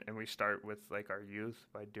changing. And we start with like our youth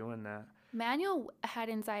by doing that. Manuel had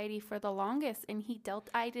anxiety for the longest, and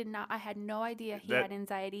I had no idea he That had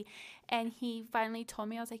anxiety. And he finally told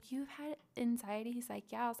me, I was like, "You've had anxiety?" He's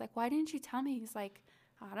like, "Yeah." I was like, "Why didn't you tell me?" He's like,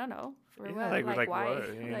 "I don't know. For yeah, what? Like, like why? what?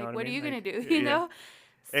 You know Like, what I what are mean? you going Like, to do?" yeah.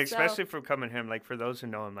 So, Especially from coming him, like for those who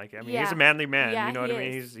know him, like I mean, he's a yeah. manly man. Yeah, You know he what I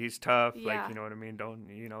mean? is. He's tough. Like Yeah. you know what I mean? Don't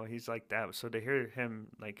you know? He's like that. So to hear him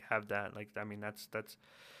like have that, like I mean, that's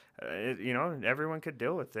you know, everyone could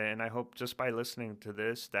deal with it. And I hope just by listening to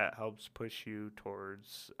this, that helps push you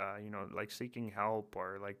towards, you know, like seeking help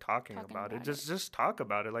or like talking Talking about it. about it. Just talk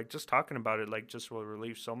about it. Like just talking about it, like just will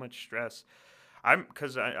relieve so much stress.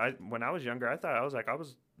 Because I when I was younger, I thought I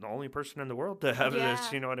was the only person in the world to have this.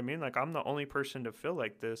 Yeah. You know what I mean? Like I'm the only person to feel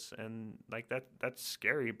like this, and like that's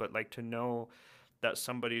scary. But like to know that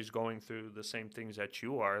somebody's going through the same things that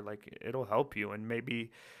you are, like it'll help you, and maybe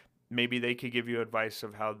they could give you advice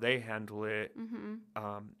of how they handle it,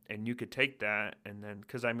 Mm-hmm. and you could take that. And then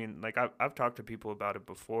because I mean like I've talked to people about it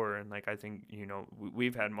before, and like I think you know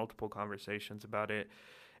we've had multiple conversations about it,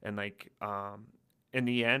 and like in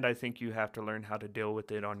the end I think you have to learn how to deal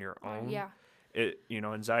with it on your own. Yeah. It you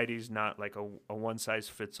know anxiety is not like a one size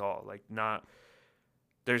fits all, like not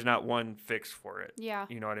there's not one fix for it. Yeah.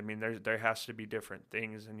 You know what I mean? There has to be different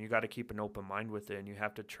things, and you got to keep an open mind with it, and you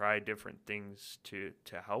have to try different things to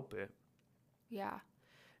help it. Yeah.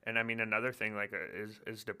 And I mean, another thing like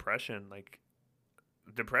is depression. Like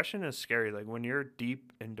depression is scary. Like when you're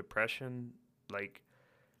deep in depression, like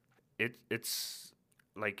it's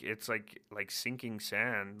like sinking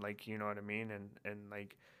sand. Like you know what I mean? And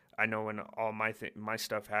like I know when all my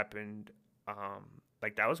stuff happened,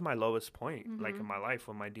 like that was my lowest point, like Mm-hmm. in my life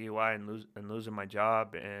with my DUI and losing my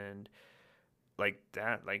job and like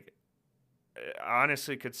that. Like I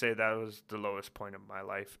honestly could say that was the lowest point of my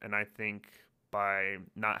life, and I think by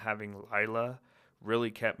not having Lila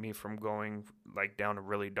really kept me from going like down a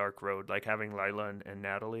really dark road. Like having Lila and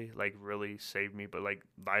Natalie like really saved me. But like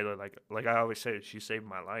Lila, like I always say, she saved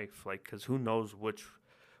my life. Like because who knows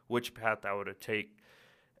which path I would have take.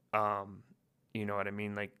 Um, you know what I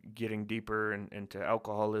mean? Like getting deeper into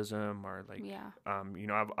alcoholism or like Yeah. you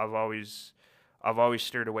know I've always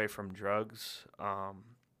steered away from drugs.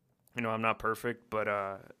 You know, I'm not perfect, but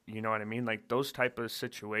you know what I mean? Like those type of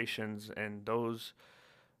situations and those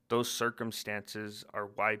circumstances are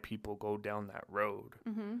why people go down that road.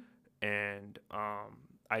 Mm-hmm. And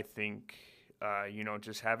I think you know,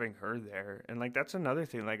 just having her there, and like that's another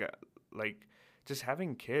thing, like just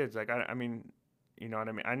having kids. Like I mean, you know what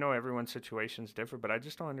I mean? I know everyone's situation's different, but I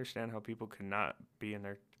just don't understand how people cannot be in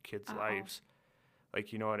their kids' Uh-oh. lives.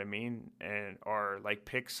 Like you know what I mean, and or like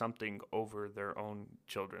pick something over their own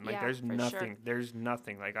children. Like Yeah, for sure. there's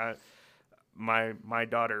nothing like my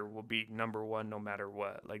daughter will be number one no matter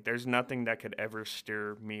what. Like there's nothing that could ever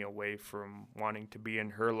steer me away from wanting to be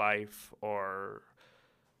in her life or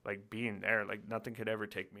like being there. Like nothing could ever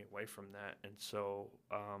take me away from that. And so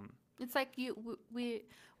It's like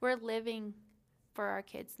we're living for our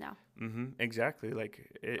kids now. exactly. Like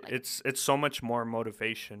Like, it's so much more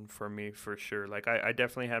motivation for me for sure. Like I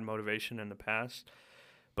definitely had motivation in the past,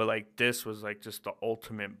 but like this was like just the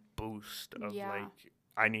ultimate boost of yeah. like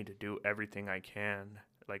I need to do everything I can.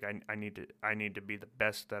 Like I need to be the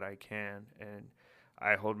best that I can, and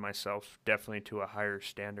I hold myself definitely to a higher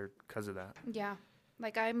standard because of that. Yeah.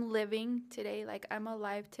 Like I'm living today, like I'm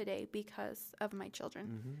alive today because of my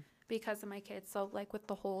children, because of my kids. So like with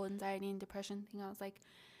the whole anxiety and depression thing, I was like,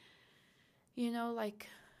 like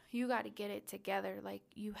you got to get it together. Like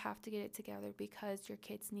you have to get it together because your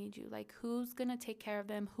kids need you. Like who's going to take care of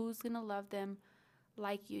them? Who's going to love them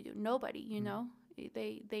like you do? Nobody,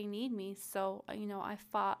 They need me. So, I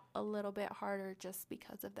fought a little bit harder just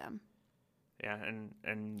because of them. Yeah,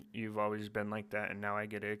 and you've always been like that, and now I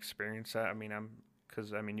get to experience that. I mean,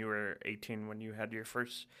 because I mean, you were 18 when you had your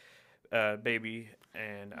first baby,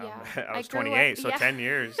 and Yeah. I I was grew up, 28, so yeah. 10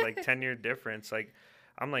 years, like 10-year difference. Like,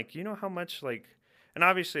 I'm like, you know how much like, and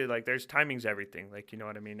obviously like there's timing's everything. Like, you know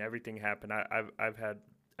what I mean? Everything happened. I've had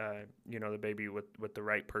the baby with the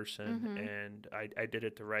right person, Mhm. and I did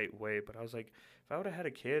it the right way. But I was like, if I would have had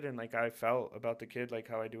a kid and like I felt about the kid like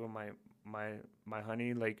how I do with my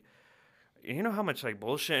honey, like you know how much like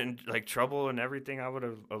bullshit and like trouble and everything I would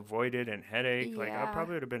have avoided and headache. Like I Yeah.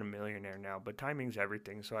 probably would have been a millionaire now. But timing's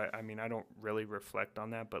everything. So I mean I don't really reflect on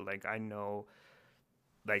that, but like I know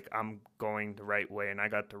like I'm going the right way and I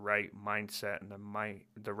got the right mindset and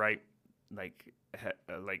the right like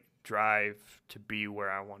like drive to be where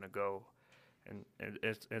I want to go. And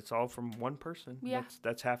it's all from one person. Yeah.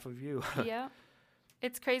 That's half of you. Yeah.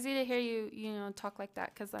 It's crazy to hear you, talk like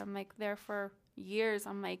that because I'm like there for years.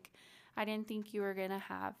 I'm like, I didn't think you were going to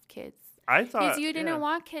have kids. I Because thought you yeah. didn't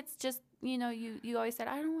want kids just you always said,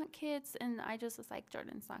 I don't want kids. And I just was like,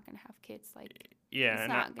 Jordan's not going to have kids. Like, Yeah, it's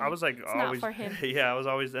and not I gonna, was like it's not always, for him. yeah, I was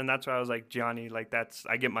always, and that's why I was like Johnny, like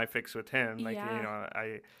I get my fix with him, like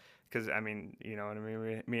Yeah. because I mean, you know what I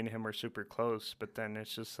mean. Me and him were super close, but then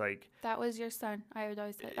it's just like That was your son. I would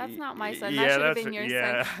always say, that's not my son. yeah, That should have that's been your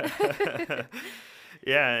yeah, son.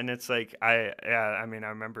 yeah, and it's like I mean, I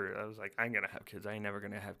remember I was like, I ain't gonna have kids. I ain't never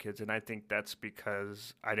gonna have kids, and I think that's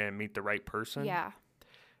because I didn't meet the right person. Yeah.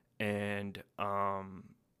 And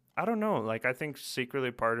I don't know, like I think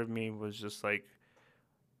secretly part of me was just like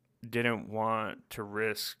didn't want to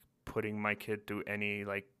risk putting my kid through any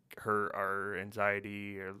like hurt or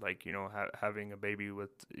anxiety or like having a baby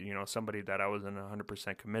with somebody that I wasn't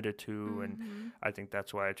 100% committed to, and Mm-hmm. I think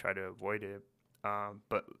that's why I try to avoid it.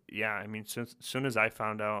 But yeah, I mean, soon as I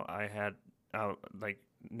found out I had like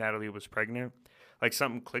Natalie was pregnant, like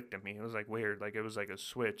something clicked in me. It was like weird, like it was like a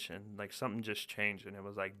switch, and like something just changed, and it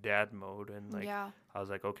was like dad mode, and like Yeah. I was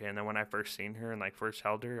like okay. And then when I first seen her and like first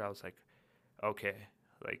held her, I was like okay,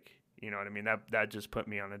 like you know what I mean. That just put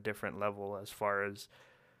me on a different level as far as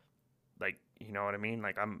like you know what I mean.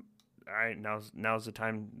 Like now's the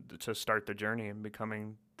time to start the journey and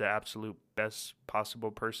becoming the absolute best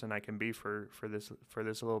possible person I can be for this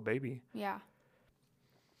little baby. Yeah.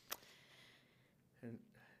 And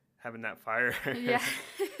having that fire. Yeah.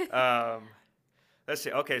 Let's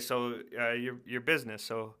see. Okay, so your business.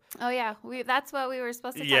 So Oh yeah, that's what we were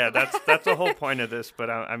supposed to yeah, talk about. that's the whole point of this. But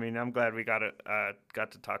I mean, I'm glad we got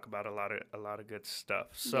to talk about a lot of good stuff.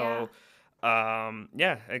 So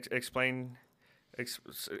yeah, explain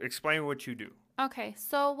what you do. Okay,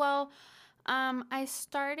 so well, I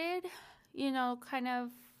started, kind of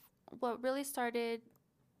what really started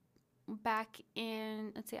back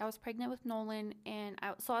in, let's see, I was pregnant with Nolan, and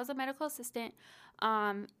so I was a medical assistant,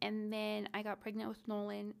 and then I got pregnant with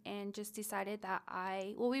Nolan and just decided that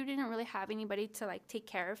we didn't really have anybody to like take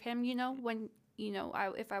care of him, when,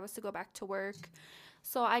 if I was to go back to work.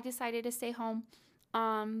 So I decided to stay home.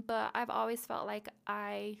 But I've always felt like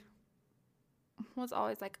I was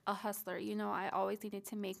always like a hustler, I always needed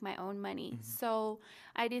to make my own money. Mm-hmm. So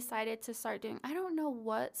I decided to start doing, I don't know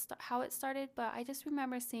how it started, but I just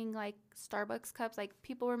remember seeing like Starbucks cups, like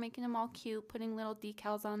people were making them all cute, putting little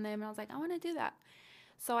decals on them. And I was like, I want to do that.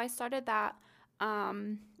 So I started that.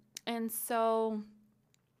 And so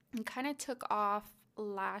it kind of took off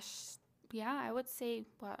I would say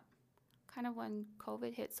kind of when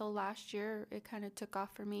COVID hit. So last year it kind of took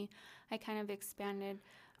off for me. I kind of expanded.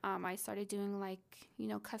 I started doing like,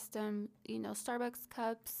 custom, Starbucks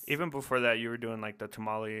cups. Even before that, you were doing like the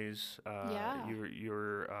tamales. Yeah. You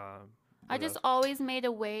were. I just always made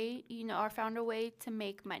a way, or found a way to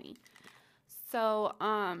make money. So,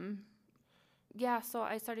 so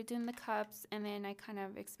I started doing the cups, and then I kind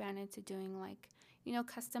of expanded to doing like,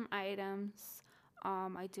 custom items.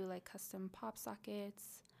 I do like custom pop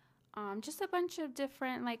sockets, just a bunch of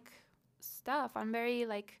different like stuff. I'm very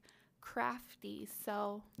like crafty,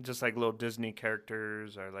 so just like little Disney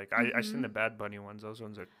characters, or like I seen the Bad Bunny ones. Those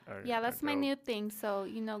ones are that's my new thing. So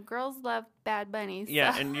girls love Bad Bunny.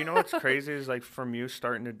 Yeah, so. and you know what's crazy is like from you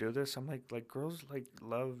starting to do this, I'm like girls like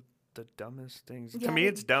love the dumbest things. Yeah, to me,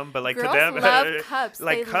 it's dumb, but like girls to them, love cups.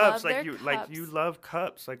 like they cups, love like their you cups. like you love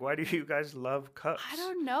cups. Like why do you guys love cups? I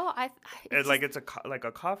don't know. It's like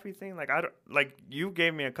a coffee thing. Like I don't like you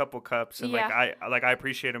gave me a couple cups, and Yeah. I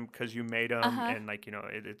appreciate them because you made them, Uh-huh. and like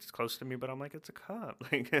it's close to me. But I'm like it's a cup.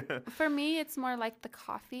 Like For me, it's more like the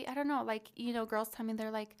coffee. I don't know. Like girls tell me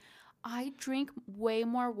they're like, I drink way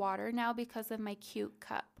more water now because of my cute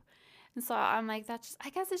cup. And so I'm like, I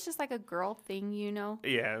guess it's just like a girl thing,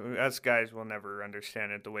 Yeah, us guys will never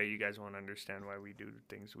understand it the way you guys won't understand why we do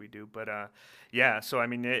things we do. But yeah, so I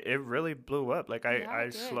mean, it really blew up. Like I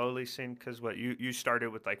it did. slowly seen, because you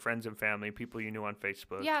started with like friends and family, people you knew on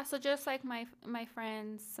Facebook. Yeah, so just like my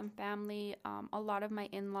friends, some family, a lot of my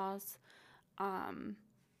in-laws,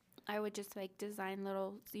 I would just like design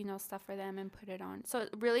little, stuff for them and put it on. So it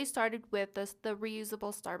really started with the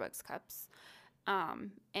reusable Starbucks cups.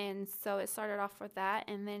 And so it started off with that,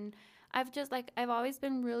 and then I've always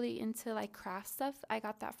been really into like craft stuff. I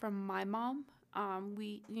got that from my mom.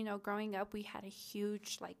 We, growing up, we had a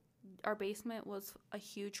huge, like, our basement was a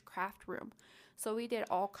huge craft room. So we did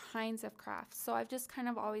all kinds of crafts. So I've just kind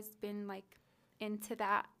of always been like into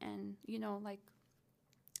that, and,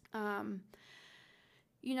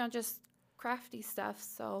 just crafty stuff.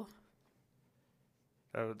 So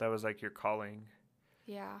That was like your calling.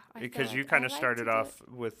 yeah, Because you kind of started off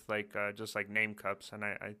with like just like name cups, and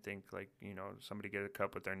I think like somebody get a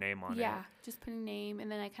cup with their name on it. Yeah, just put a name,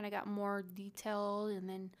 and then I kind of got more detailed, and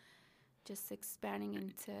then just expanding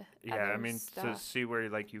into Yeah, other I mean, to stuff. see where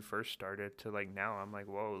like you first started to like now, I'm like,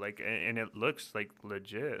 whoa, like, and it looks like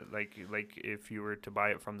legit. Like if you were to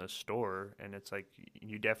buy it from the store, and it's like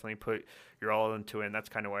you definitely put your all into it, and that's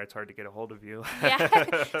kind of why it's hard to get a hold of you. Yeah,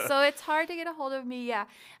 so it's hard to get a hold of me. Yeah,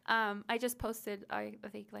 I just posted, I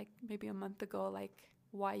think like maybe a month ago, like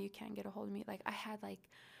why you can't get a hold of me. Like I had like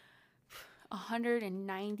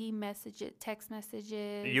 190 text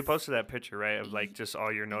messages. You posted that picture, right, of like Y- just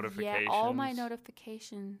all your Yeah, all my notifications.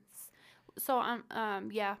 notifications. So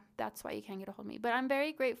yeah, that's why you can't get a hold of me. But I'm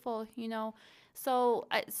very grateful, you know. So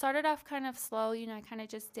I started off kind of slow, you know, I kind of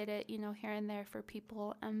just did it, you know, here and there for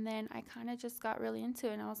people, and then I kind of just got really into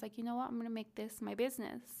it, and I was like, you know what, I'm going to make this my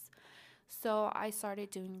business. So I started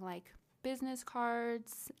doing like business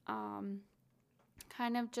cards,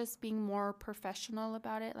 kind of just being more professional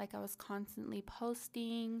about it. Like I was constantly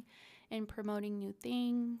posting and promoting new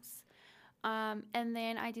things. And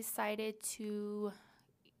then I decided to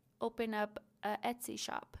open up a Etsy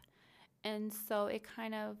shop. And so it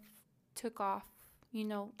kind of took off. You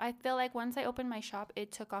know, I feel like once I opened my shop,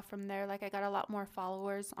 it took off from there. Like I got a lot more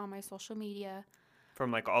followers on my social media.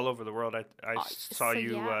 From like all over the world. I saw So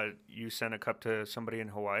you yeah, you sent a cup to somebody in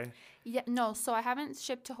Hawaii. yeah, no. So I haven't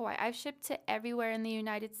shipped to Hawaii. I've shipped to everywhere in the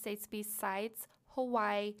United States besides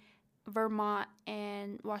Hawaii, Vermont,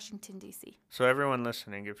 and Washington D.C. So everyone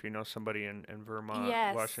listening, if you know somebody in Vermont,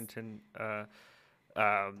 Yes. Washington,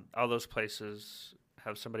 all those places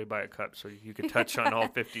have somebody buy a cup, so you could touch on all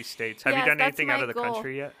 50 states. Have you Yes, done that's anything out my of the goal.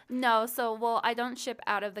 country yet? No, so well, I don't ship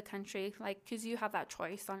out of the country, like, cause you have that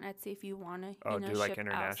choice on Etsy if you wanna, Oh, do like ship outside.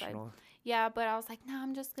 international? Yeah, but I was like, no,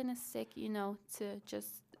 I'm just gonna stick, to just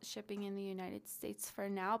shipping in the United States for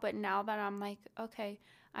now. But now that I'm like, okay,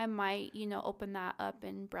 I might, open that up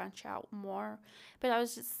and branch out more. But I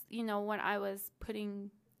was just, when I was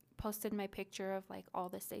posted my picture of like all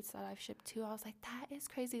the states that I've shipped to, I was like, that is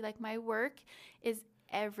crazy. Like my work is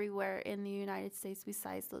everywhere in the United States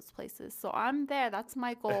besides those places. So I'm there. That's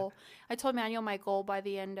my goal. I told Manuel my goal by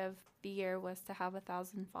the end of the year was to have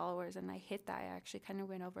 1,000 followers, and I hit that. I actually kind of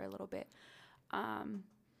went over a little bit. Um,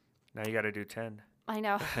 Now you got to do 10. I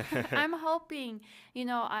know. I'm hoping.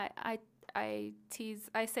 I tease.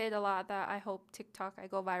 I say it a lot that I hope I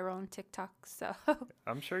go viral on TikTok. So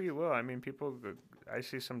I'm sure you will. I mean, I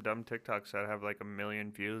see some dumb TikToks that have like a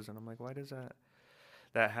million views, and I'm like, why does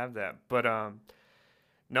that have that? But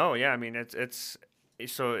no, yeah, I mean,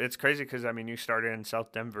 so it's crazy because I mean, you started in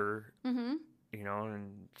South Denver, hmm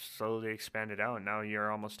and slowly expanded out. And now you're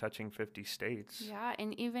almost touching 50 states. yeah,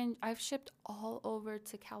 and even I've shipped all over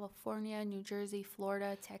to California, New Jersey,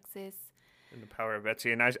 Florida, Texas. And the power of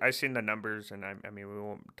Etsy, and I seen the numbers, and I mean, we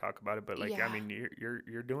won't talk about it, but like, I Yeah, mean,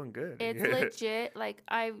 you're doing good. it's legit. Like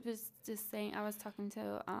I was just saying, I was talking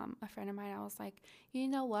to a friend of mine. I was like, you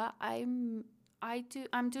know what? I'm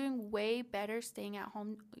doing way better staying at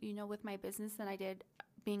home, with my business than I did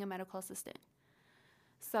being a medical assistant.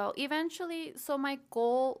 So eventually, my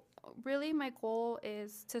goal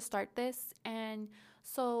is to start this. And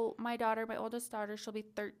so my oldest daughter, she'll be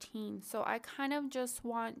 13. So I kind of just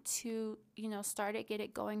want to, start it, get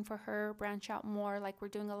it going for her, branch out more. Like we're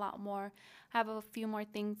doing a lot more. I have a few more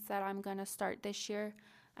things that I'm going to start this year.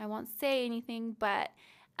 I won't say anything, but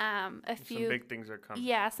a Some few, big things are coming.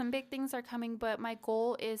 yeah, some big things are coming. But my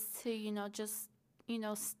goal is to, just,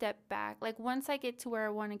 step back. Like once I get to where I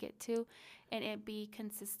want to get to, and it be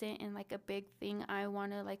consistent and like a big thing, I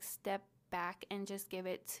want to like step back and just give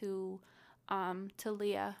it to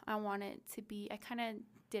Leah. I want it to be, I kind of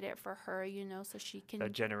did it for her, so she That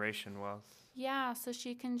can, generation wealth. yeah, so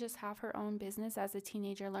she can just have her own business as a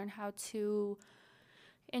teenager, learn how to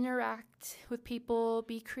interact with people,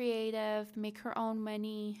 be creative, make her own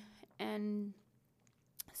money. And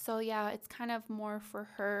so yeah, it's kind of more for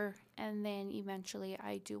her, and then eventually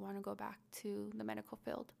I do want to go back to the medical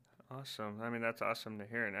field. Awesome. I mean, that's awesome to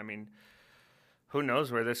hear. And I mean, who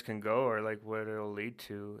knows where this can go or like what it'll lead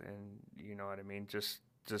to, and you know what I mean? Just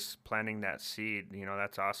planting that seed,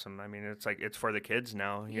 that's awesome. I mean, it's like it's for the kids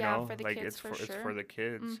now, Yeah, for the like kids for it's sure. for the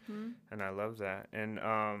kids, Mhm. and I love that. And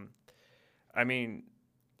I mean,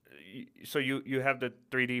 so you have the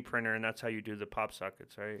 3D printer, and that's how you do the pop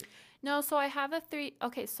sockets, right? No, so I have a three.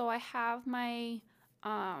 Okay, so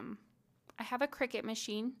um, I have a Cricut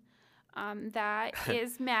machine. That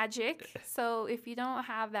is magic. So if you don't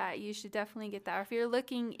have that, you should definitely get that. Or if you're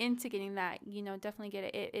looking into getting that, definitely get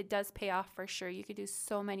it. It does pay off for sure. You could do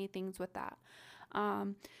so many things with that.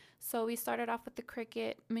 Um, so we started off with the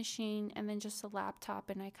Cricut machine and then just a laptop,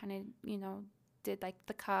 and I kind of, did like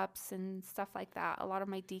the cups and stuff like that. A lot of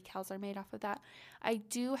my decals are made off of that. I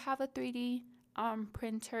do have a 3D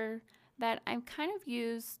printer that I've kind of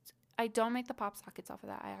used. I don't make the pop sockets off of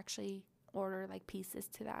that. I actually order like pieces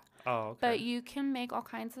to that. Oh, okay. But you can make all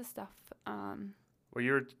kinds of stuff. Well,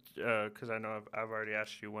 you're because I know I've already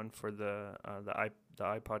asked you one for the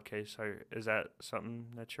iPod case. Is that something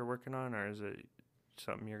that you're working on, or is it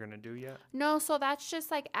something you're gonna do yet? No, so that's just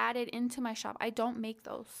like added into my shop. I don't make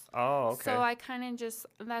those. Oh, okay. So I kind of just,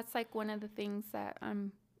 that's like one of the things that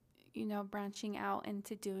I'm, branching out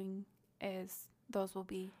into doing, is those will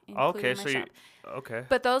be included Okay, in my so shop. okay.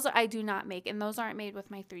 But those I do not make, and those aren't made with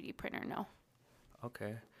my 3D printer, no.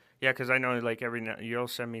 Okay. Yeah, because I know like every now you'll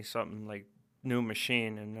send me something like new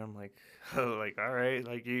machine, and I'm like, oh, like all right,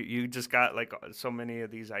 like you just got like so many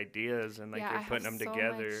of these ideas, and like Yeah, you're I putting have them so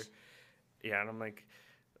together. much. Yeah, and I'm like,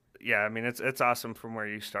 yeah, I mean it's awesome from where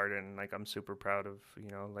you started, and like I'm super proud of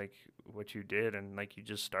like what you did, and like you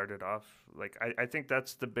just started off. Like I think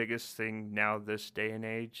that's the biggest thing now this day and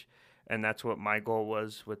age, and that's what my goal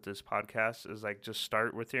was with this podcast, is like just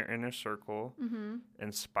start with your inner circle Mm-hmm.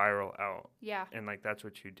 and spiral out. Yeah. And like that's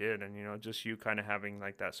what you did, and just you kind of having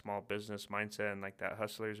like that small business mindset and like that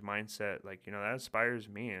hustler's mindset, like that inspires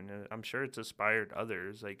me, and I'm sure it's inspired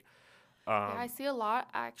others. Like Yeah, I see a lot.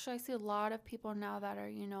 Actually, I see a lot of people now that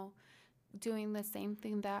are, doing the same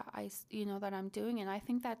thing that that I'm doing, and I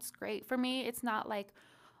think that's great. For me, it's not like,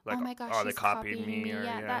 like oh my gosh, they she's copied copying me. or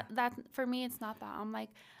Yeah, that for me, it's not that. I'm like,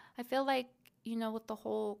 I feel like, with the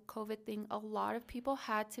whole COVID thing, a lot of people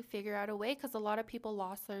had to figure out a way, because a lot of people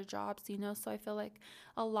lost their jobs, so I feel like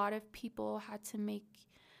a lot of people had to make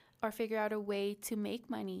or figure out a way to make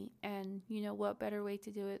money, and what better way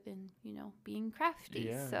to do it than being crafty.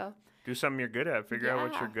 Yeah. So Do something you're good at. Figure out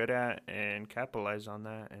what Yeah. you're good at and capitalize on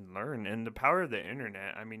that and learn. And the power of the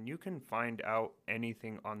internet. I mean, you can find out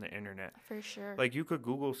anything on the internet. for sure. Like you could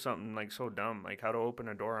Google something like so dumb, like how to open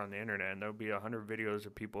a door on the internet, and there'll be 100 videos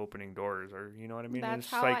of people opening doors, or you know what I mean? That's It's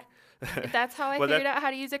how like That's how I Well, figured out how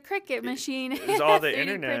to use a Cricut machine. it's all the 3D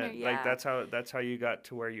internet. printer, Like yeah. that's how you got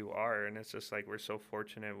to where you are, and it's just like we're so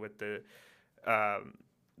fortunate with um,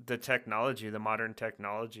 the technology, the modern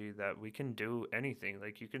technology, that we can do anything.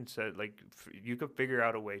 Like you can set, like you could figure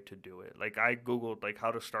out a way to do it. Like I Googled like how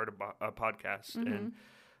to start a podcast and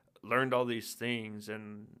learned all these things,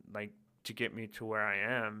 and like to get me to where I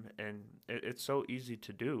am, and it's so easy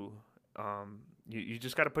to do. You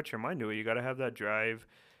just got to put your mind to it. You got to have that drive.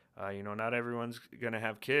 Not everyone's gonna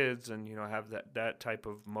have kids and have that type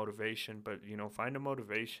of motivation, but find a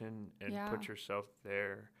motivation and Yeah. put yourself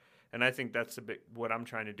there. And I think that's what I'm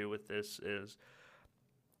trying to do with this is,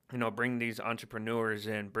 bring these entrepreneurs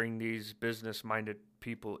in, bring these business-minded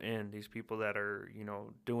people in, these people that are,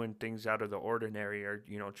 doing things out of the ordinary, or,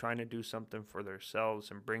 trying to do something for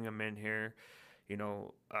themselves, and bring them in here,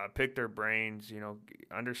 pick their brains,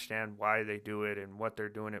 understand why they do it and what they're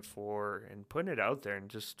doing it for, and putting it out there and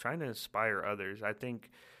just trying to inspire others. I think,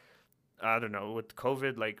 I don't know, with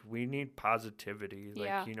COVID, like we need positivity. Like,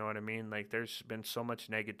 Yeah. you know what I mean? Like there's been so much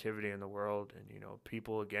negativity in the world, and,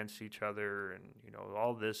 people against each other, and,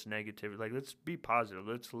 all this negativity. Like, let's be positive.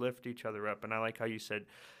 Let's lift each other up. And I like how you said,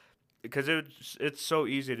 because it's so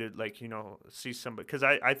easy to like, see somebody, because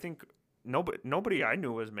I think nobody I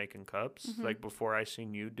knew was making cups like before I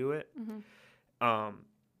seen you do it.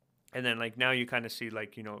 And then like now you kind of see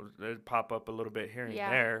like, it pop up a little bit here and Yeah.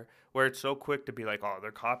 there, where it's so quick to be like, oh,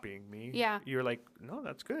 they're copying me. Yeah. You're like, no,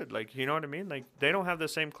 that's good. Like, you know what I mean? Like they don't have the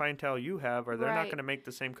same clientele you have, or they're not Right. going to make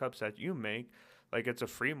the same cups that you make. Like it's a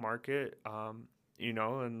free market.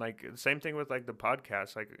 And like same thing with like the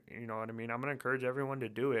podcast, like, you know what I mean? I'm going to encourage everyone to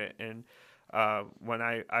do it. And when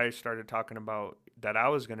I started talking about that I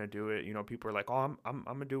was going to do it, people were like, oh, I'm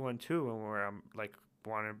going to do one too. And where I'm like,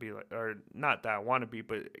 want to be like, or not that I want to be,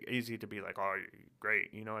 but easy to be like, oh,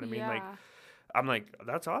 great. You know what I mean? Like, Yeah. I'm like,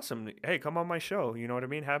 that's awesome. Hey, come on my show. You know what I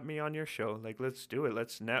mean? Have me on your show. Like, let's do it.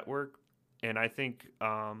 Let's network. And I think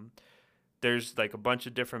there's like a bunch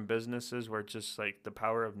of different businesses where just like the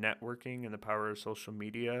power of networking and the power of social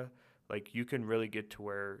media, like you can really get to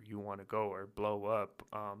where you want to go or blow up.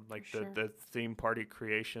 Like For sure. the theme party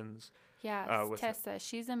creations. Yeah, with Tessa,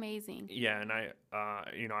 she's amazing. Yeah, and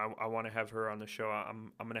I want to have her on the show.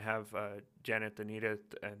 I'm gonna have Janet and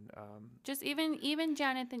Edith, and Just even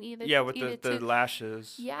Janet and Edith. yeah, with Edith the too.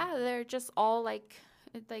 lashes. Yeah, they're just all like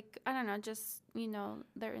I don't know, just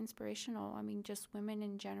they're inspirational. I mean, just women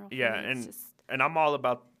in general. For Yeah, me, it's and just, I'm all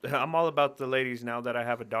about the ladies now that I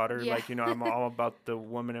have a daughter. Yeah. Like, I'm all about the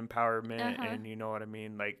woman empowerment, Uh-huh. and you know what I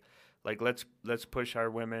mean. Like let's push our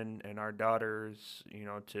women and our daughters,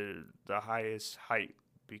 to the highest height,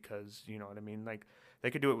 because you know what I mean. Like they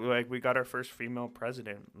could do it. Like we got our first female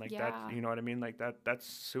president. Like that, Yeah. you know what I mean? Like that's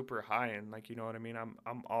super high, and like you know what I mean.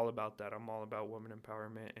 I'm all about that. I'm all about women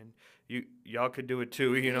empowerment, and y'all could do it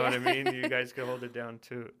too. You know what I Yeah. mean? You guys could hold it down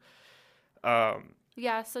too. Um,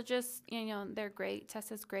 Yeah, so just, they're great.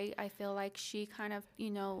 Tessa's great. I feel like she kind of,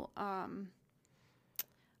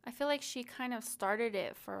 I feel like she kind of started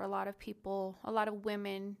it for a lot of people, a lot of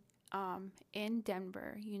women in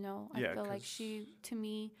Denver, I yeah, feel like cause to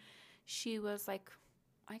me, she was like,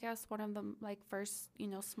 I guess one of the like first,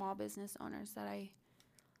 small business owners that I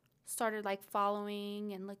started like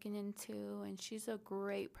following and looking into. And she's a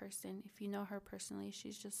great person. If you know her personally,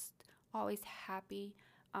 she's just always happy.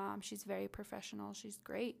 She's very professional. She's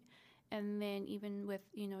great. And then even with,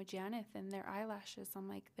 Janeth and their eyelashes, I'm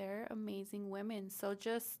like, they're amazing women. So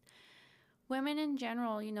just women in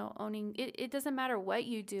general, owning it, it doesn't matter what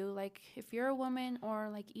you do. Like if you're a woman or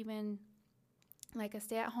like even like a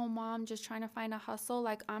stay-at-home mom just trying to find a hustle,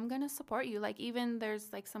 like I'm gonna support you. Like even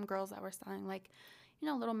there's like some girls that were selling like,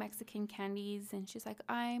 little Mexican candies, and she's like,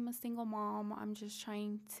 I'm a single mom, I'm just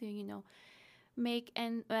trying to, make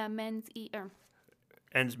men's eat, or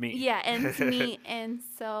ends meet. yeah, ends meet. And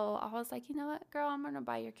so I was like, you know what, girl, I'm gonna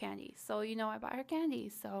buy your candy. So I bought her candy.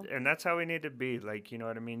 So And that's how we need to be. Like, you know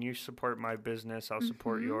what I mean? You support my business, I'll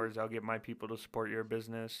support mhm. yours. I'll get my people to support your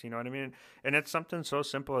business. You know what I mean? And it's something so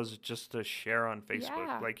simple as just to share on Facebook.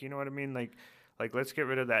 Yeah. Like, you know what I mean? Like let's get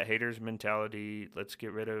rid of that haters mentality. Let's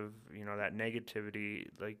get rid of, that negativity.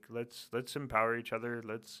 Like let's empower each other.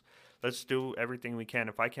 Let's do everything we can.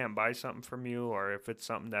 If I can't buy something from you, or if it's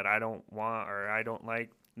something that I don't want or I don't like,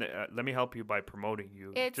 let me help you by promoting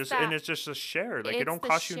you. It's And that it's just a share. Like it it's don't the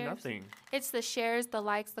cost you shares. nothing. It's the shares, the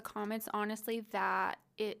likes, the comments, honestly, that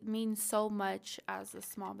it means so much as a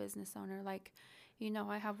small business owner. Like,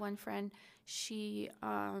 I have one friend, she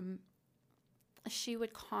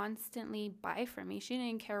would constantly buy from me. She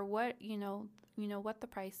didn't care what, what the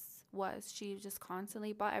price was. She just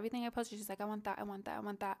constantly bought everything I posted. She's like, I want that, I want that, I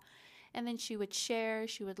want that. And then she would share,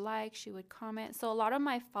 she would like, she would comment. So a lot of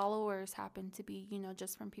my followers happen to be,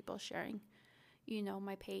 just from people sharing,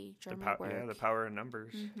 my page or my Yeah, the work. power of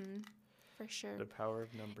numbers. For sure. The power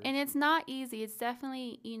of numbers. And it's not easy. It's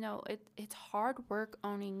definitely, it's hard work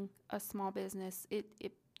owning a small business. It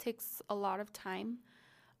takes a lot of time.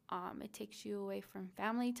 It takes you away from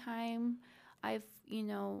family time. I've,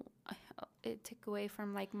 it took away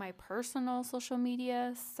from like my personal social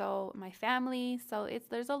media, so my family. So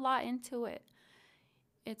there's a lot into it.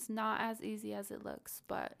 It's not as easy as it looks,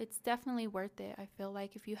 but it's definitely worth it. I feel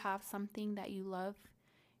like if you have something that you love,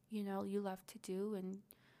 you love to do, and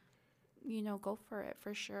go for it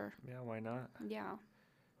for sure. Yeah, why not? Yeah.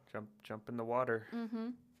 Jump in the water.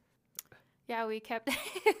 Yeah, we kept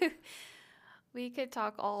we could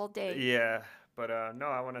talk all day. Yeah, but no,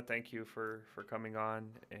 I want to thank you for coming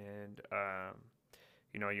on, and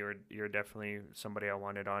you're definitely somebody I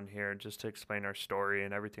wanted on here just to explain our story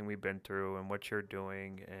and everything we've been through and what you're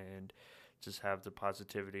doing, and just have the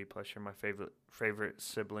positivity. Plus, you're my favorite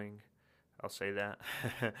sibling. I'll say that.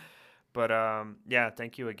 But yeah,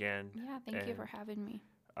 thank you again. Yeah, thank you for having me.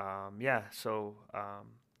 Yeah, so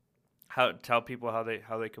how tell people how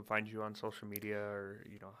they can find you on social media, or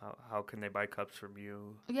how can they buy cups from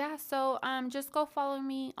you? Yeah, so just go follow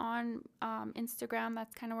me on Instagram.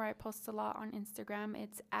 That's kind of where I post a lot on Instagram.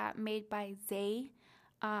 It's at made by Zay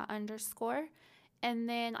 _. And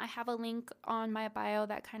then I have a link on my bio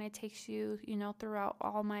that kind of takes you, throughout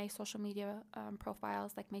all my social media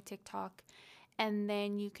profiles, like my TikTok. And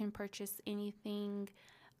then you can purchase anything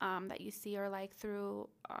that you see or like through,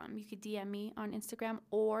 you could DM me on Instagram,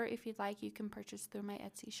 or if you'd like, you can purchase through my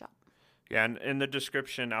Etsy shop. Yeah, and in the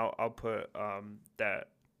description, I'll put that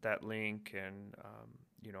link, and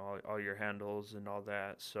all your handles and all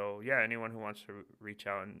that. So yeah, anyone who wants to reach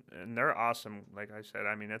out, and they're awesome. Like I said,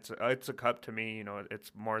 I mean it's a cup to me.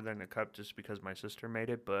 It's more than a cup just because my sister made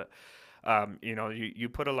it, but you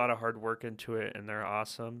put a lot of hard work into it, and they're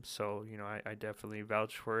awesome. So I definitely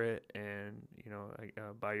vouch for it, and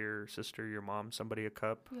buy your sister, your mom, somebody a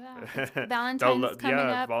cup. Yeah, it's Valentine's coming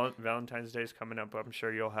up. Valentine's Day is coming up. I'm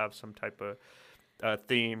sure you'll have some type of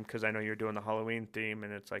theme, because I know you're doing the Halloween theme,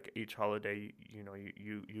 and it's like each holiday,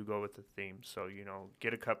 you go with the theme. So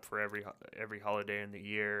get a cup for every holiday in the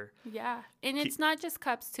year. Yeah, and it's not just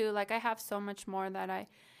cups too. Like I have so much more that I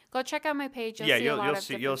go check out my page. You'll see a lot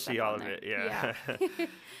of you'll see stuff all on of there. it. Yeah.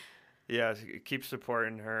 Yeah, keep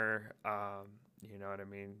supporting her. You know what I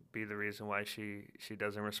mean? Be the reason why she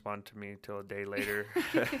doesn't respond to me till a day later.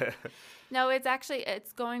 No,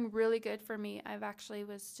 it's going really good for me. I've actually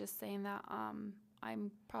was just saying that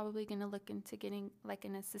I'm probably going to look into getting like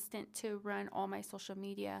an assistant to run all my social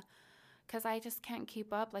media, because I just can't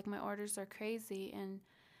keep up. Like, my orders are crazy, and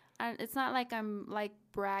it's not like I'm like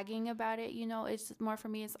bragging about it, you know. It's more for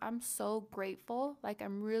me. I'm so grateful. Like,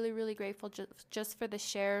 I'm really, really grateful just for the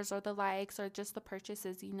shares or the likes or just the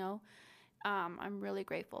purchases, you know. I'm really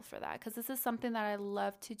grateful for that because this is something that I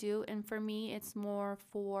love to do. And for me, it's more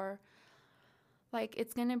for like,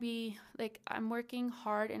 it's going to be like I'm working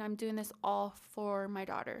hard and I'm doing this all for my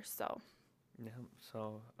daughter. So, Yeah.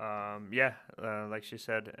 So, like she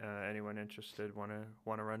said, anyone interested want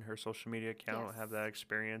to run her social media account, yes. have that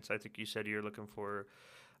experience. I think you said you're looking for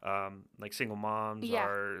like single moms Yeah.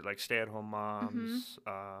 or like stay-at-home Mm-hmm. moms.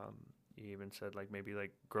 You even said like maybe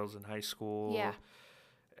like girls in high school. Yeah.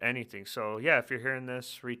 Anything. So yeah, if you're hearing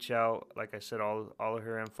this, reach out. Like I said, all of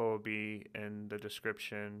her info will be in the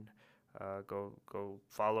description. Go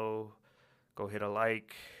follow, go hit a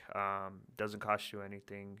like. Doesn't cost you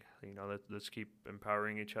anything. You know, let's keep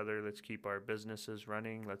empowering each other. Let's keep our businesses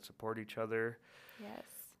running. Let's support each other. Yes.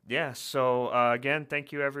 Yeah. So again,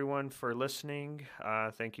 thank you everyone for listening.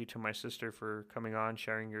 Thank you to my sister for coming on,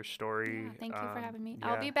 sharing your story. Yeah, thank you for having me. Yeah.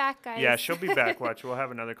 I'll be back, guys. Yeah, she'll be back. Watch, we'll have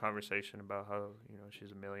another conversation about how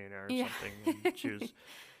she's a millionaire or Yeah. something, and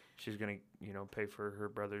she's gonna pay for her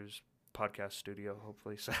brother's podcast studio,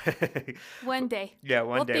 hopefully. So One day. yeah,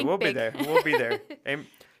 one We'll day think we'll be big. there. We'll be there. Aim,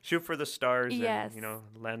 shoot for the stars, Yes. and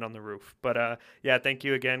land on the roof. But yeah, thank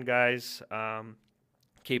you again, guys.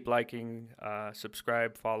 Keep liking,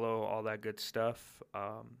 subscribe, follow, all that good stuff.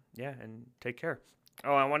 Yeah, and take care.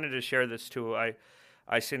 Oh, I wanted to share this too.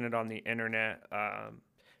 I seen it on the internet,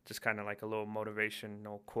 just kind of like a little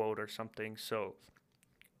motivational quote or something. So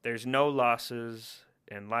there's no losses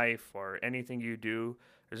in life or anything you do.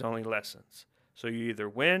 There's only lessons. So you either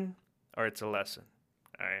win or it's a lesson.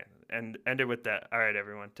 All right, and end it with that. All right,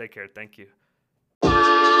 everyone, take care. Thank you.